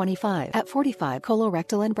age 25. At 45,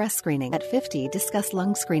 colorectal and breast screening. At 50, discuss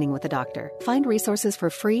lung screening with a doctor. Find resources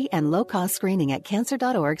for free and low-cost screening at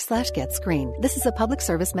cancer.org/getscreened. This is a public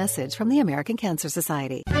service message from the American Cancer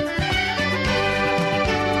Society.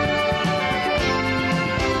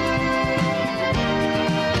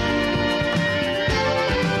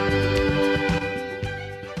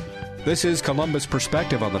 This is Columbus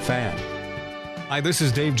Perspective on the Fan. Hi, this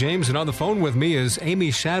is Dave James, and on the phone with me is Amy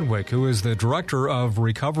Shadwick, who is the director of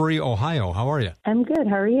Recovery Ohio. How are you? I'm good.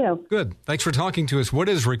 How are you? Good. Thanks for talking to us. What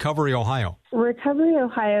is Recovery Ohio? Recovery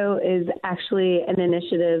Ohio is actually an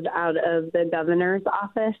initiative out of the governor's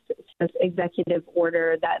office. It's this executive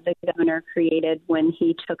order that the governor created when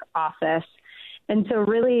he took office. And so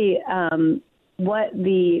really what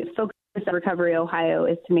the focus of Recovery Ohio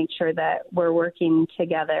is to make sure that we're working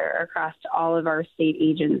together across all of our state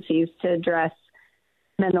agencies to address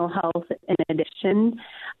mental health and addiction.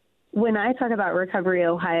 When I talk about Recovery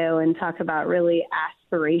Ohio and talk about really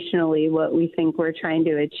aspirationally what we think we're trying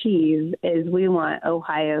to achieve is we want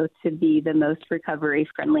Ohio to be the most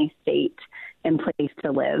recovery-friendly state and place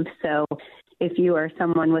to live. So if you are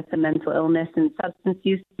someone with a mental illness and substance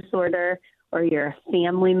use disorder, or you're a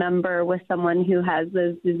family member with someone who has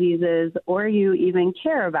those diseases, or you even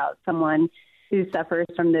care about someone who suffers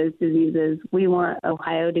from those diseases, we want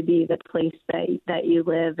Ohio to be the place that you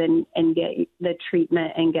live and get the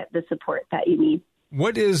treatment and get the support that you need.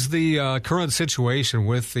 What is the current situation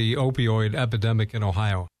with the opioid epidemic in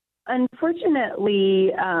Ohio?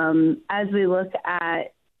 Unfortunately, as we look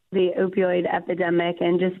at the opioid epidemic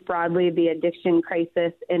and just broadly the addiction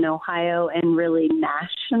crisis in Ohio and really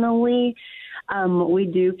nationally, we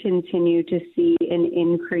do continue to see an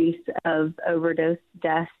increase of overdose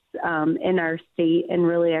deaths in our state and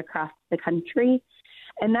really across the country.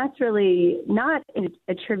 And that's really not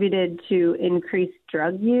attributed to increased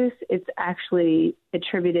drug use. It's actually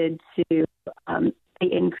attributed to the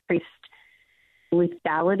increased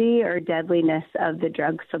lethality or deadliness of the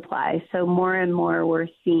drug supply. So more and more we're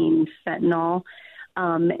seeing fentanyl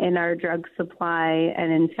in our drug supply.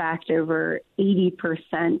 And in fact, over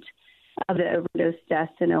 80% of the overdose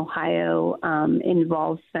deaths in Ohio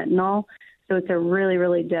involve fentanyl. So it's a really,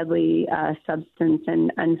 really deadly substance,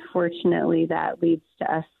 and unfortunately that leads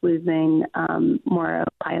to us losing more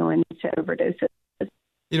Ohioans to overdoses.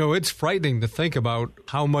 You know, it's frightening to think about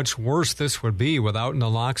how much worse this would be without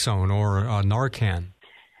naloxone or Narcan.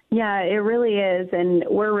 Yeah, it really is, and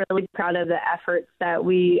we're really proud of the efforts that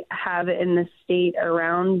we have in the state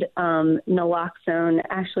around naloxone.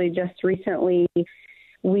 Actually, just recently,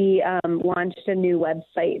 we launched a new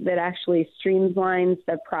website that actually streamlines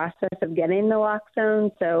the process of getting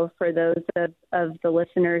naloxone. So for those of the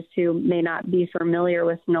listeners who may not be familiar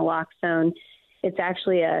with naloxone, it's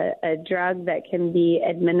actually a drug that can be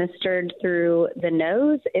administered through the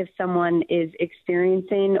nose if someone is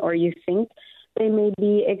experiencing, or you think they may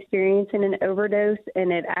be experiencing, an overdose,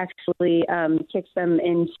 and it actually kicks them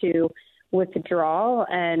into withdrawal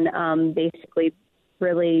and basically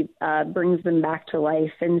really brings them back to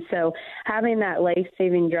life. And so having that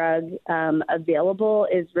life-saving drug available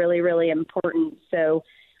is really, really important. So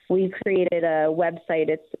we created a website.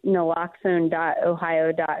 It's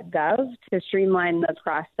naloxone.ohio.gov to streamline the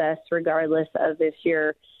process regardless of if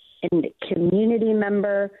you're a community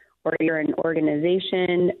member or you're an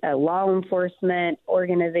organization, a law enforcement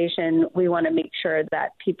organization. We want to make sure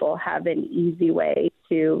that people have an easy way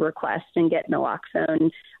to request and get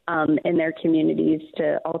naloxone in their communities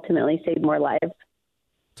to ultimately save more lives.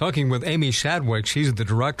 Talking with Amy Shadwick, she's the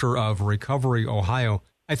director of Recovery Ohio.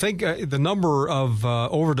 I think the number of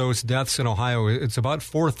overdose deaths in Ohio, it's about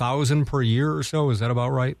 4,000 per year or so. Is that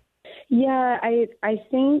about right? Yeah, I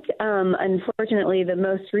think, unfortunately, the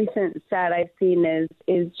most recent stat I've seen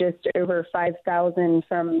is just over 5,000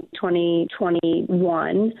 from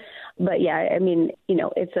 2021. But yeah, I mean, you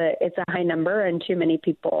know, it's a high number and too many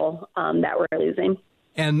people that we're losing.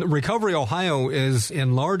 And Recovery Ohio is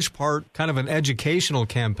in large part kind of an educational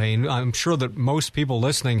campaign. I'm sure that most people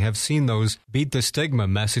listening have seen those Beat the Stigma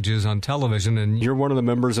messages on television, and you're one of the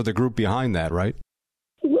members of the group behind that, right?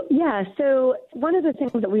 Yeah, so one of the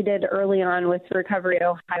things that we did early on with Recovery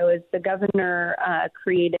Ohio is the governor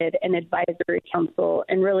created an advisory council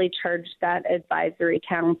and really charged that advisory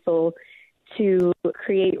council to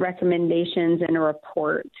create recommendations and a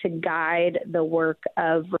report to guide the work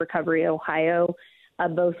of Recovery Ohio,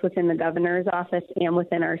 both within the governor's office and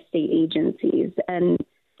within our state agencies. And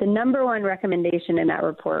the number one recommendation in that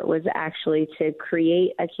report was actually to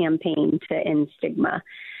create a campaign to end stigma.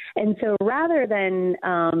 And so rather than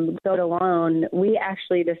go it alone, we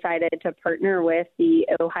actually decided to partner with the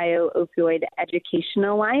Ohio Opioid Education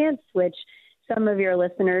Alliance, which some of your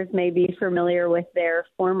listeners may be familiar with their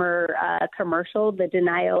former commercial, the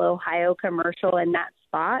Denial Ohio commercial in that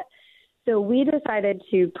spot. So we decided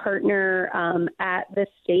to partner at the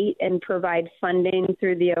state and provide funding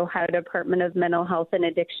through the Ohio Department of Mental Health and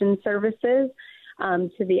Addiction Services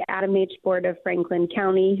to the Adam H. Board of Franklin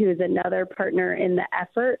County, who's another partner in the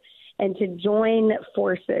effort, and to join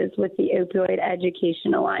forces with the Opioid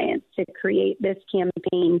Education Alliance to create this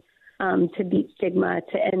campaign to beat stigma,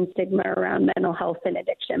 to end stigma around mental health and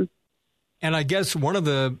addiction. And I guess one of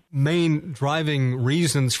the main driving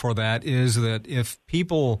reasons for that is that if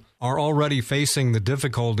people are already facing the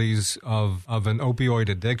difficulties of an opioid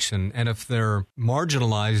addiction, and if they're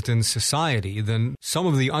marginalized in society, then some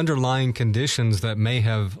of the underlying conditions that may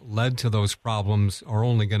have led to those problems are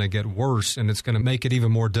only going to get worse, and it's going to make it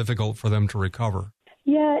even more difficult for them to recover.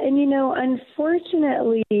 Yeah, and you know,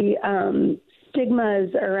 unfortunately,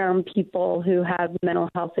 stigmas around people who have mental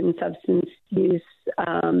health and substance use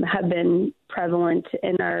have been prevalent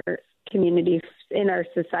in our community, in our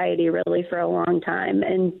society, really for a long time.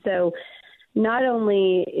 And so not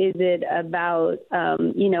only is it about,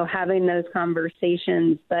 having those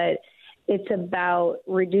conversations, but it's about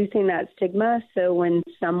reducing that stigma. So when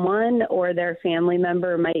someone or their family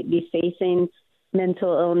member might be facing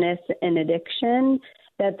mental illness and addiction,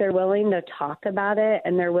 that they're willing to talk about it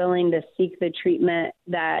and they're willing to seek the treatment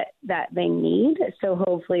that they need. So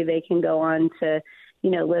hopefully they can go on to,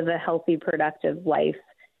 live a healthy, productive life.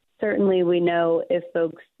 Certainly we know if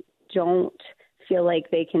folks don't feel like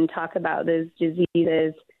they can talk about those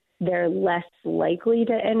diseases, they're less likely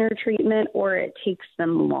to enter treatment, or it takes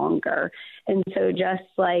them longer. And so just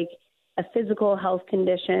like a physical health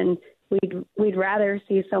condition, we'd rather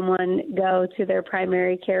see someone go to their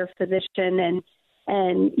primary care physician and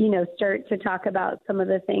start to talk about some of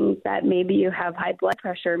the things that maybe you have high blood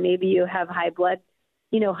pressure, maybe you have high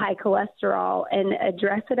cholesterol, and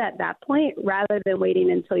address it at that point rather than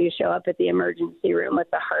waiting until you show up at the emergency room with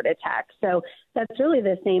a heart attack. So that's really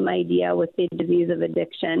the same idea with the disease of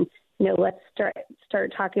addiction. Let's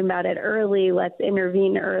start talking about it early. Let's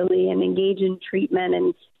intervene early and engage in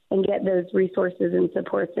treatment and get those resources and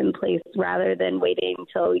supports in place rather than waiting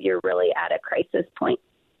until you're really at a crisis point.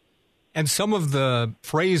 And some of the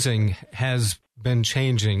phrasing has been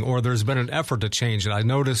changing, or there's been an effort to change it. I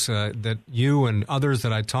notice that you and others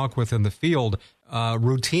that I talk with in the field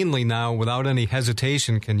routinely now, without any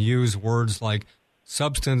hesitation, can use words like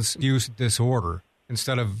substance use disorder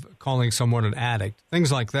instead of calling someone an addict,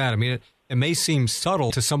 things like that. I mean, it may seem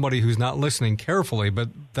subtle to somebody who's not listening carefully, but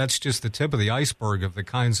that's just the tip of the iceberg of the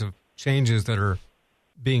kinds of changes that are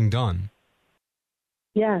being done.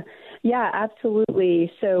 Yeah,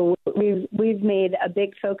 absolutely. So we've made a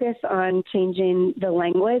big focus on changing the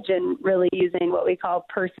language and really using what we call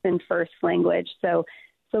person first language. So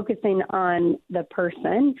focusing on the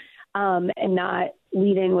person and not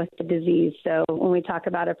leading with the disease. So when we talk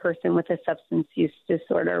about a person with a substance use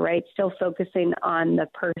disorder, right, still focusing on the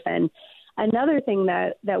person. Another thing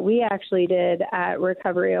that we actually did at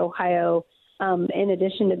Recovery Ohio, in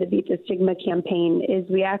addition to the Beat the Stigma campaign, is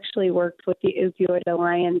we actually worked with the Opioid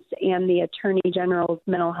Alliance and the Attorney General's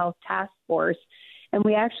Mental Health Task Force, and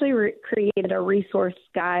we actually created a resource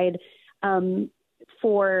guide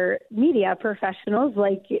for media professionals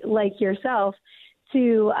like yourself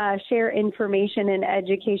to share information and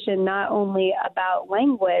education not only about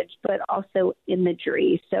language but also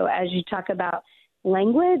imagery. So as you talk about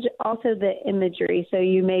language, also the imagery. So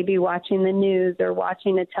you may be watching the news or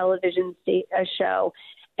watching a television show,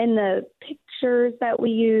 and the pictures that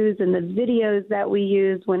we use and the videos that we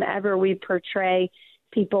use whenever we portray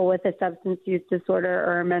people with a substance use disorder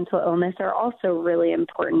or a mental illness are also really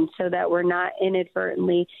important, so that we're not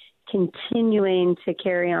inadvertently continuing to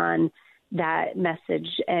carry on that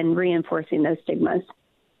message and reinforcing those stigmas.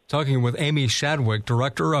 Talking with Amy Shadwick,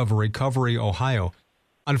 director of Recovery Ohio.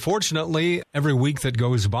 Unfortunately, every week that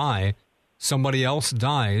goes by, somebody else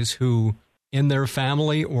dies who, in their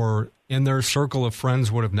family or in their circle of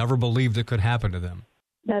friends, would have never believed it could happen to them.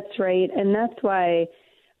 That's right. And that's why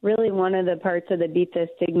really one of the parts of the Beat the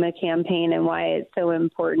Stigma campaign and why it's so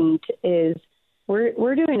important is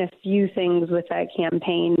we're doing a few things with that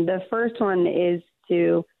campaign. The first one is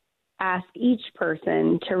to ask each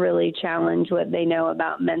person to really challenge what they know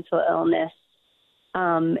about mental illness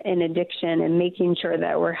and addiction, and making sure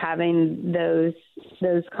that we're having those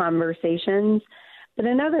conversations. But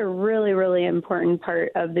another really, really important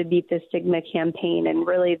part of the Beat the Stigma campaign, and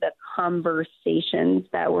really the conversations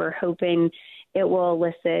that we're hoping it will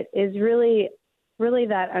elicit, is really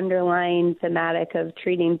that underlying thematic of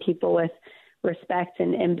treating people with respect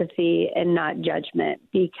and empathy and not judgment,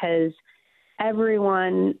 because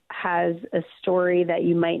everyone has a story that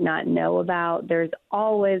you might not know about. There's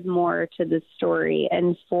always more to the story.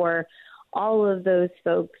 And for all of those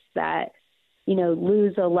folks that,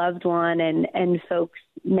 lose a loved one and folks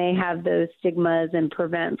may have those stigmas and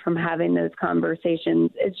prevent from having those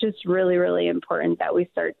conversations, it's just really, really important that we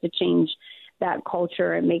start to change that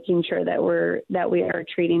culture and making sure that we are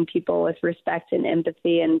treating people with respect and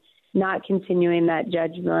empathy, and not continuing that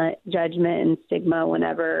judgment and stigma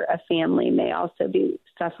whenever a family may also be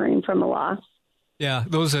suffering from a loss. Yeah,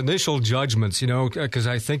 those initial judgments, because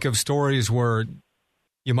I think of stories where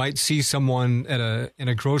you might see someone in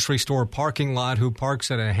a grocery store parking lot who parks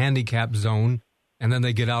at a handicap zone, and then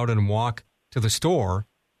they get out and walk to the store,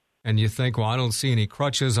 and you think, well, I don't see any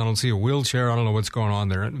crutches, I don't see a wheelchair, I don't know what's going on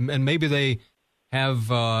there. And maybe they have,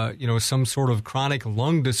 some sort of chronic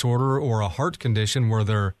lung disorder or a heart condition where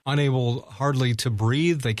they're unable hardly to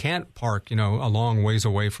breathe. They can't park, a long ways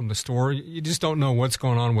away from the store. You just don't know what's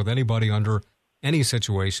going on with anybody under any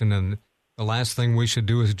situation, and the last thing we should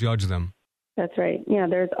do is judge them. That's right. Yeah,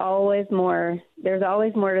 there's always more. There's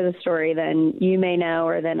always more to the story than you may know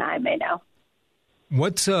or than I may know.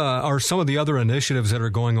 What are some of the other initiatives that are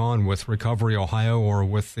going on with Recovery Ohio or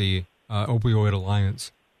with the Opioid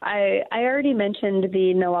Alliance? I already mentioned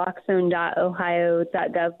the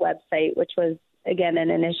naloxone.ohio.gov website, which was, again, an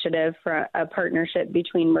initiative for a partnership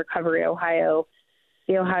between Recovery Ohio,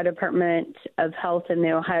 the Ohio Department of Health, and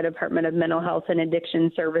the Ohio Department of Mental Health and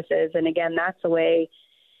Addiction Services. And again, that's a way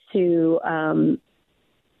to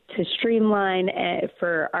streamline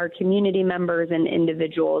for our community members and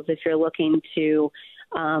individuals. If you're looking to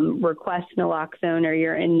request naloxone or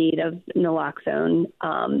you're in need of naloxone,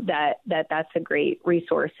 that's a great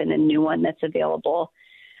resource and a new one that's available.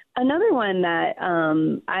 Another one that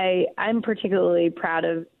I'm particularly proud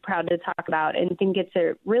to talk about, and think it's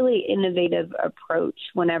a really innovative approach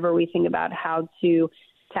whenever we think about how to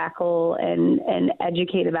tackle and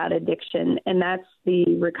educate about addiction, and that's the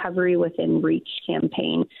Recovery Within Reach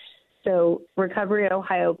campaign. So Recovery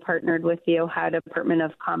Ohio partnered with the Ohio Department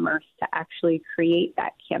of Commerce to actually create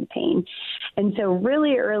that campaign. And so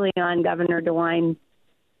really early on, Governor DeWine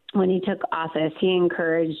when he took office, he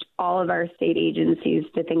encouraged all of our state agencies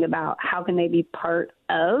to think about how can they be part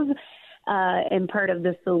of and part of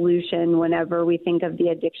the solution whenever we think of the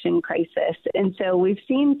addiction crisis. And so we've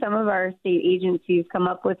seen some of our state agencies come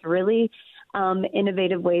up with really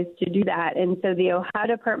innovative ways to do that. And so the Ohio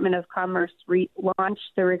Department of Commerce launched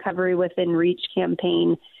the Recovery Within Reach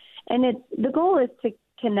campaign. And the goal is to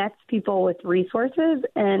connect people with resources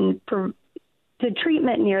and to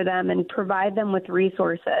treatment near them and provide them with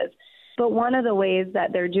resources. But one of the ways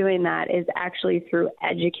that they're doing that is actually through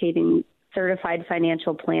educating certified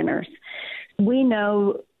financial planners. We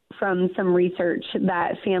know from some research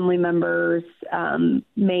that family members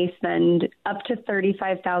may spend up to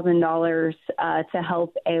 $35,000 to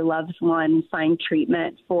help a loved one find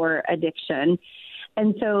treatment for addiction.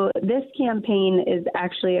 And so this campaign is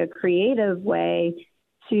actually a creative way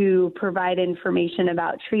to provide information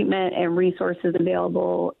about treatment and resources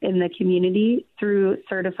available in the community through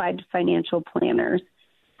certified financial planners.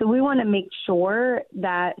 So we want to make sure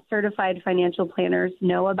that certified financial planners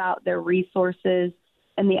know about their resources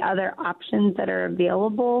and the other options that are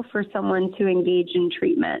available for someone to engage in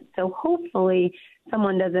treatment. So hopefully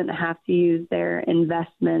someone doesn't have to use their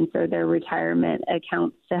investments or their retirement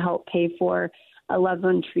accounts to help pay for a loved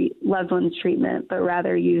one's treatment, but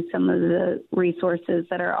rather use some of the resources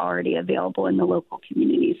that are already available in the local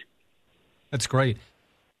communities. That's great.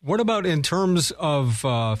 What about in terms of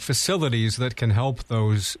facilities that can help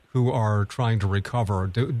those who are trying to recover?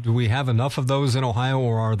 Do we have enough of those in Ohio,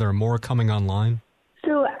 or are there more coming online?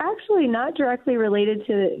 So actually not directly related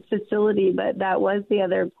to facility, but that was the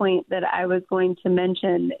other point that I was going to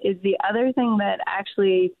mention, is the other thing that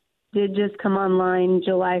actually did just come online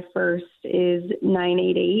July 1st is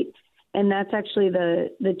 988, and that's actually the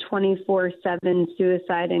 24/7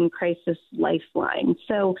 suicide and crisis lifeline.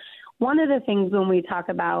 So one of the things when we talk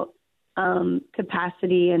about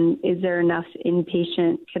capacity and is there enough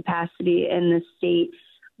inpatient capacity in the state,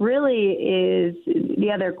 really is the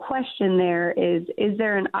other question there is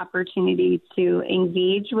there an opportunity to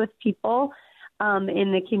engage with people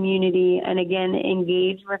in the community and, again,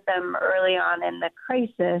 engage with them early on in the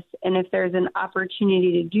crisis. And if there's an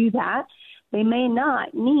opportunity to do that, they may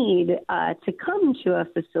not need to come to a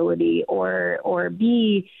facility or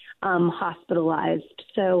be hospitalized.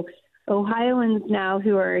 So Ohioans now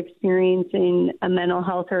who are experiencing a mental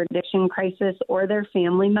health or addiction crisis, or their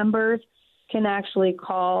family members, can actually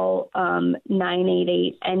call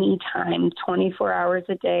 988 anytime, 24 hours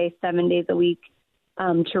a day, 7 days a week,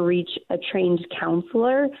 to reach a trained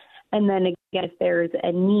counselor. And then again, if there's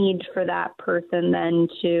a need for that person then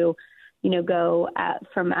to, go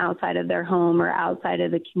from outside of their home or outside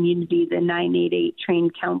of the community, the 988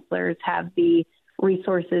 trained counselors have the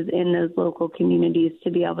resources in those local communities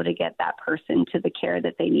to be able to get that person to the care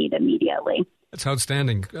that they need immediately. That's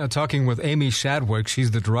outstanding. Talking with Amy Shadwick,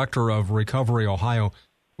 she's the director of Recovery Ohio.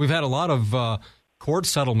 We've had a lot of court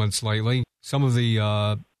settlements lately. Some of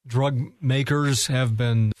the drug makers have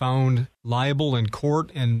been found liable in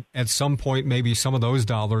court, and at some point maybe some of those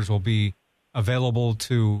dollars will be available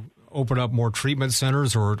to open up more treatment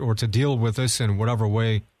centers or to deal with this in whatever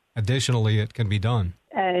way additionally it can be done.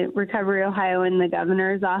 At Recovery Ohio in the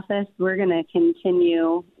governor's office, we're going to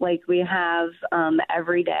continue like we have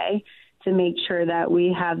every day to make sure that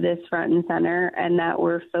we have this front and center and that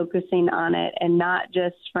we're focusing on it, and not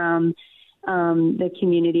just from the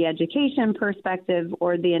community education perspective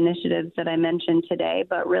or the initiatives that I mentioned today,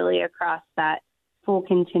 but really across that full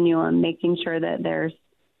continuum, making sure that there's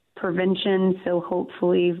prevention. So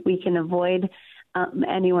hopefully we can avoid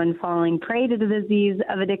anyone falling prey to the disease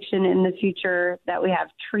of addiction in the future, that we have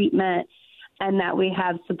treatment, and that we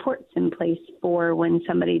have supports in place for when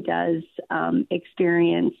somebody does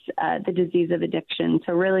experience the disease of addiction.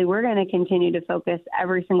 So really, we're going to continue to focus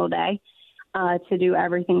every single day to do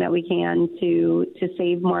everything that we can to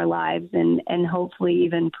save more lives and hopefully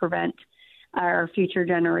even prevent our future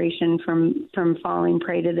generation from falling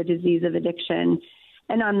prey to the disease of addiction.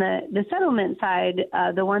 And on the settlement side,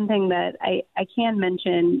 the one thing that I can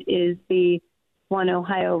mention is the One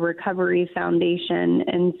Ohio Recovery Foundation.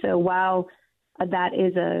 And so while that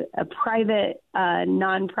is a private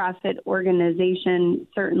nonprofit organization,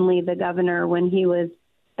 certainly the governor, when he was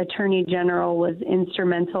Attorney General, was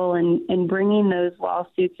instrumental in bringing those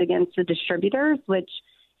lawsuits against the distributors, which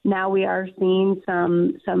now we are seeing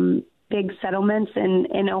some big settlements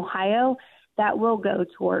in Ohio that will go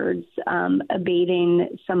towards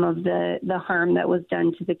abating some of the harm that was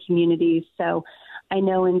done to the community. So I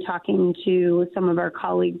know in talking to some of our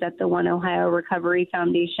colleagues at the One Ohio Recovery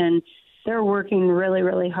Foundation, they're working really,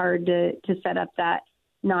 really hard to set up that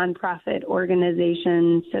nonprofit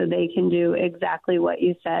organizations so they can do exactly what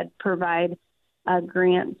you said, provide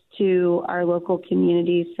grants to our local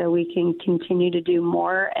communities so we can continue to do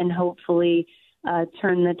more and hopefully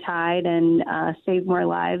turn the tide and save more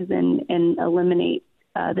lives and eliminate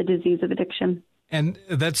the disease of addiction. And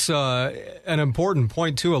that's an important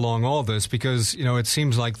point, too, along all this, because, it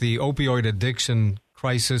seems like the opioid addiction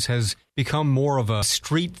crisis has become more of a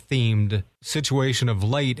street-themed situation of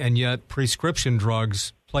late, and yet prescription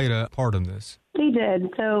drugs played a part in this. They did.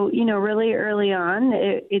 So, really early on,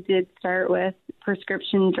 it did start with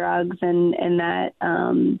prescription drugs and that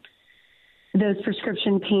those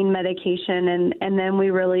prescription pain medication. And then we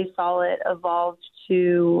really saw it evolve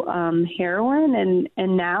to heroin.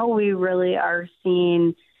 And now we really are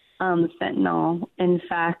seeing fentanyl. In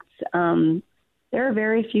fact, there are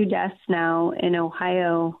very few deaths now in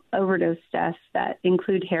Ohio, overdose deaths, that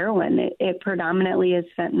include heroin. It predominantly is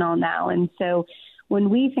fentanyl now. And so when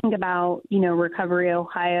we think about, Recovery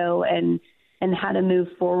Ohio and how to move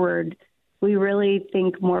forward, we really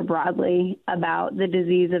think more broadly about the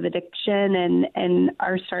disease of addiction and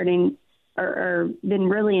are starting or been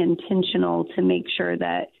really intentional to make sure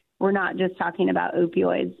that we're not just talking about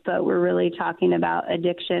opioids, but we're really talking about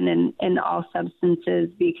addiction and all substances,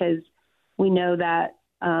 because we know that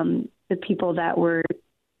the people that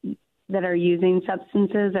are using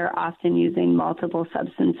substances are often using multiple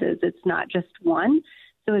substances. It's not just one.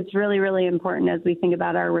 So it's really, really important as we think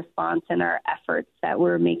about our response and our efforts that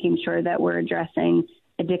we're making sure that we're addressing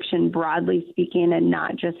addiction broadly speaking and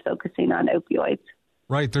not just focusing on opioids.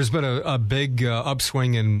 Right. There's been a big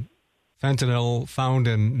upswing in fentanyl found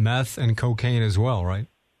in meth and cocaine as well, right?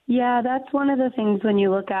 Yeah, that's one of the things when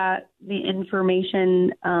you look at the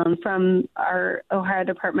information from our Ohio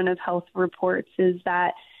Department of Health reports is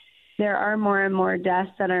that there are more and more deaths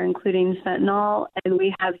that are including fentanyl, and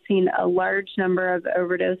we have seen a large number of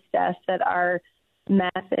overdose deaths that are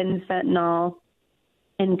meth and fentanyl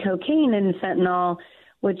and cocaine and fentanyl,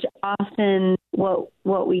 which often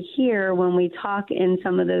what we hear when we talk in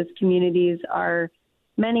some of those communities are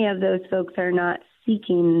many of those folks are not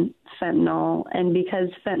seeking fentanyl. And because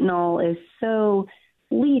fentanyl is so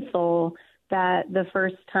lethal that the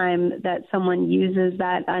first time that someone uses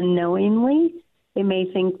that unknowingly, they may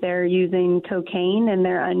think they're using cocaine and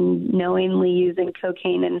they're unknowingly using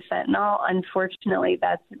cocaine and fentanyl. Unfortunately,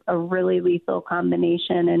 that's a really lethal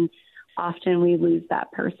combination, and often we lose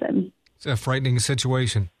that person. It's a frightening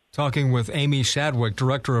situation. Talking with Amy Shadwick,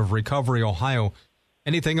 Director of Recovery Ohio.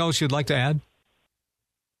 Anything else you'd like to add?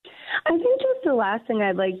 I think just the last thing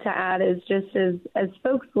I'd like to add is just as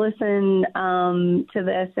folks listen to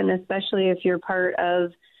this, and especially if you're part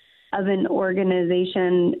of an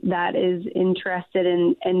organization that is interested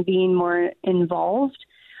in being more involved,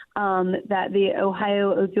 that the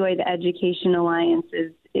Ohio Opioid Education Alliance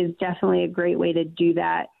is definitely a great way to do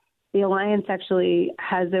that. The Alliance actually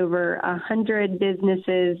has over 100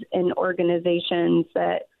 businesses and organizations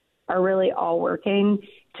that are really all working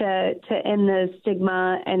to end the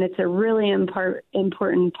stigma, and it's a really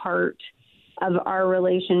important part of our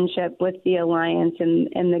relationship with the Alliance and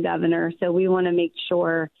the governor. So we want to make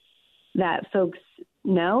sure that folks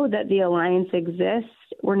know that the Alliance exists.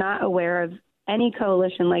 We're not aware of any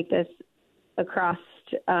coalition like this across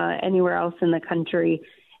anywhere else in the country.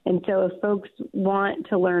 And so if folks want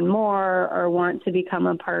to learn more or want to become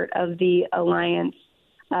a part of the Alliance,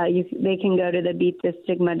 they can go to the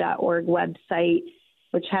beatthestigma.org website,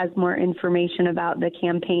 which has more information about the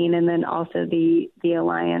campaign and then also the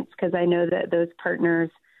Alliance, because I know that those partners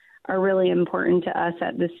are really important to us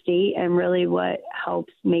at the state and really what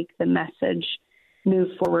helps make the message move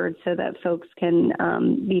forward so that folks can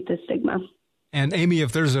beat the stigma. And Amy,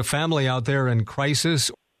 if there's a family out there in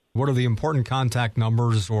crisis, what are the important contact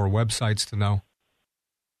numbers or websites to know?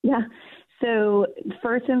 Yeah. So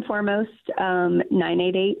first and foremost,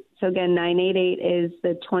 988. So again, 988 is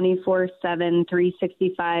the 24/7,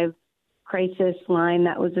 365 crisis line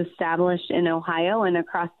that was established in Ohio and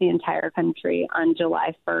across the entire country on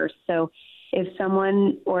July 1st. So if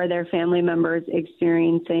someone or their family members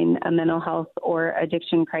experiencing a mental health or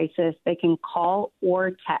addiction crisis, they can call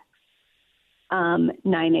or text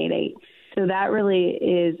 988. So that really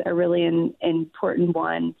is a really important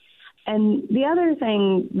one. And the other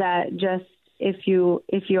thing that just if you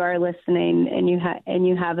are listening and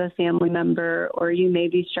you have a family member or you may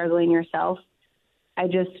be struggling yourself, I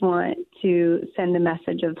just want to send a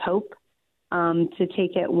message of hope, to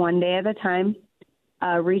take it one day at a time,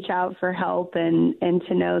 reach out for help and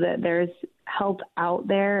to know that there's help out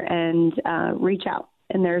there and reach out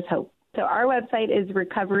and there's hope. So our website is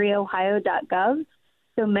recoveryohio.gov.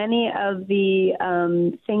 So many of the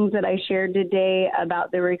things that I shared today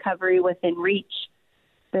about the recovery within reach,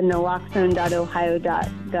 the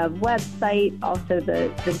naloxone.ohio.gov website, also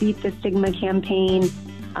the Beat the Stigma campaign.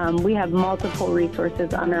 We have multiple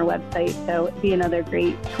resources on our website, so it'd be another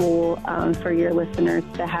great tool for your listeners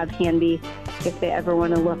to have handy if they ever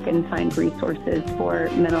want to look and find resources for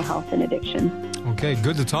mental health and addiction. Okay,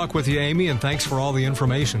 good to talk with you, Amy, and thanks for all the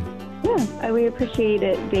information. Yeah, we appreciate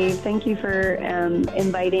it, Dave. Thank you for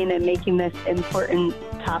inviting and making this important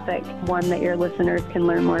topic one that your listeners can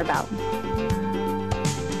learn more about.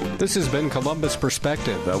 This has been Columbus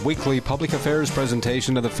Perspective, a weekly public affairs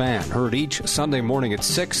presentation of The Fan, heard each Sunday morning at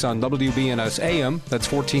 6 on WBNS AM,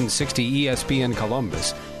 that's 1460 ESPN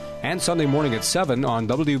Columbus, and Sunday morning at 7 on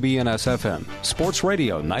WBNS FM, Sports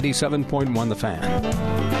Radio 97.1 The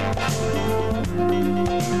Fan.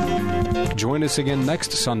 Join us again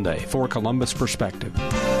next Sunday for Columbus Perspective.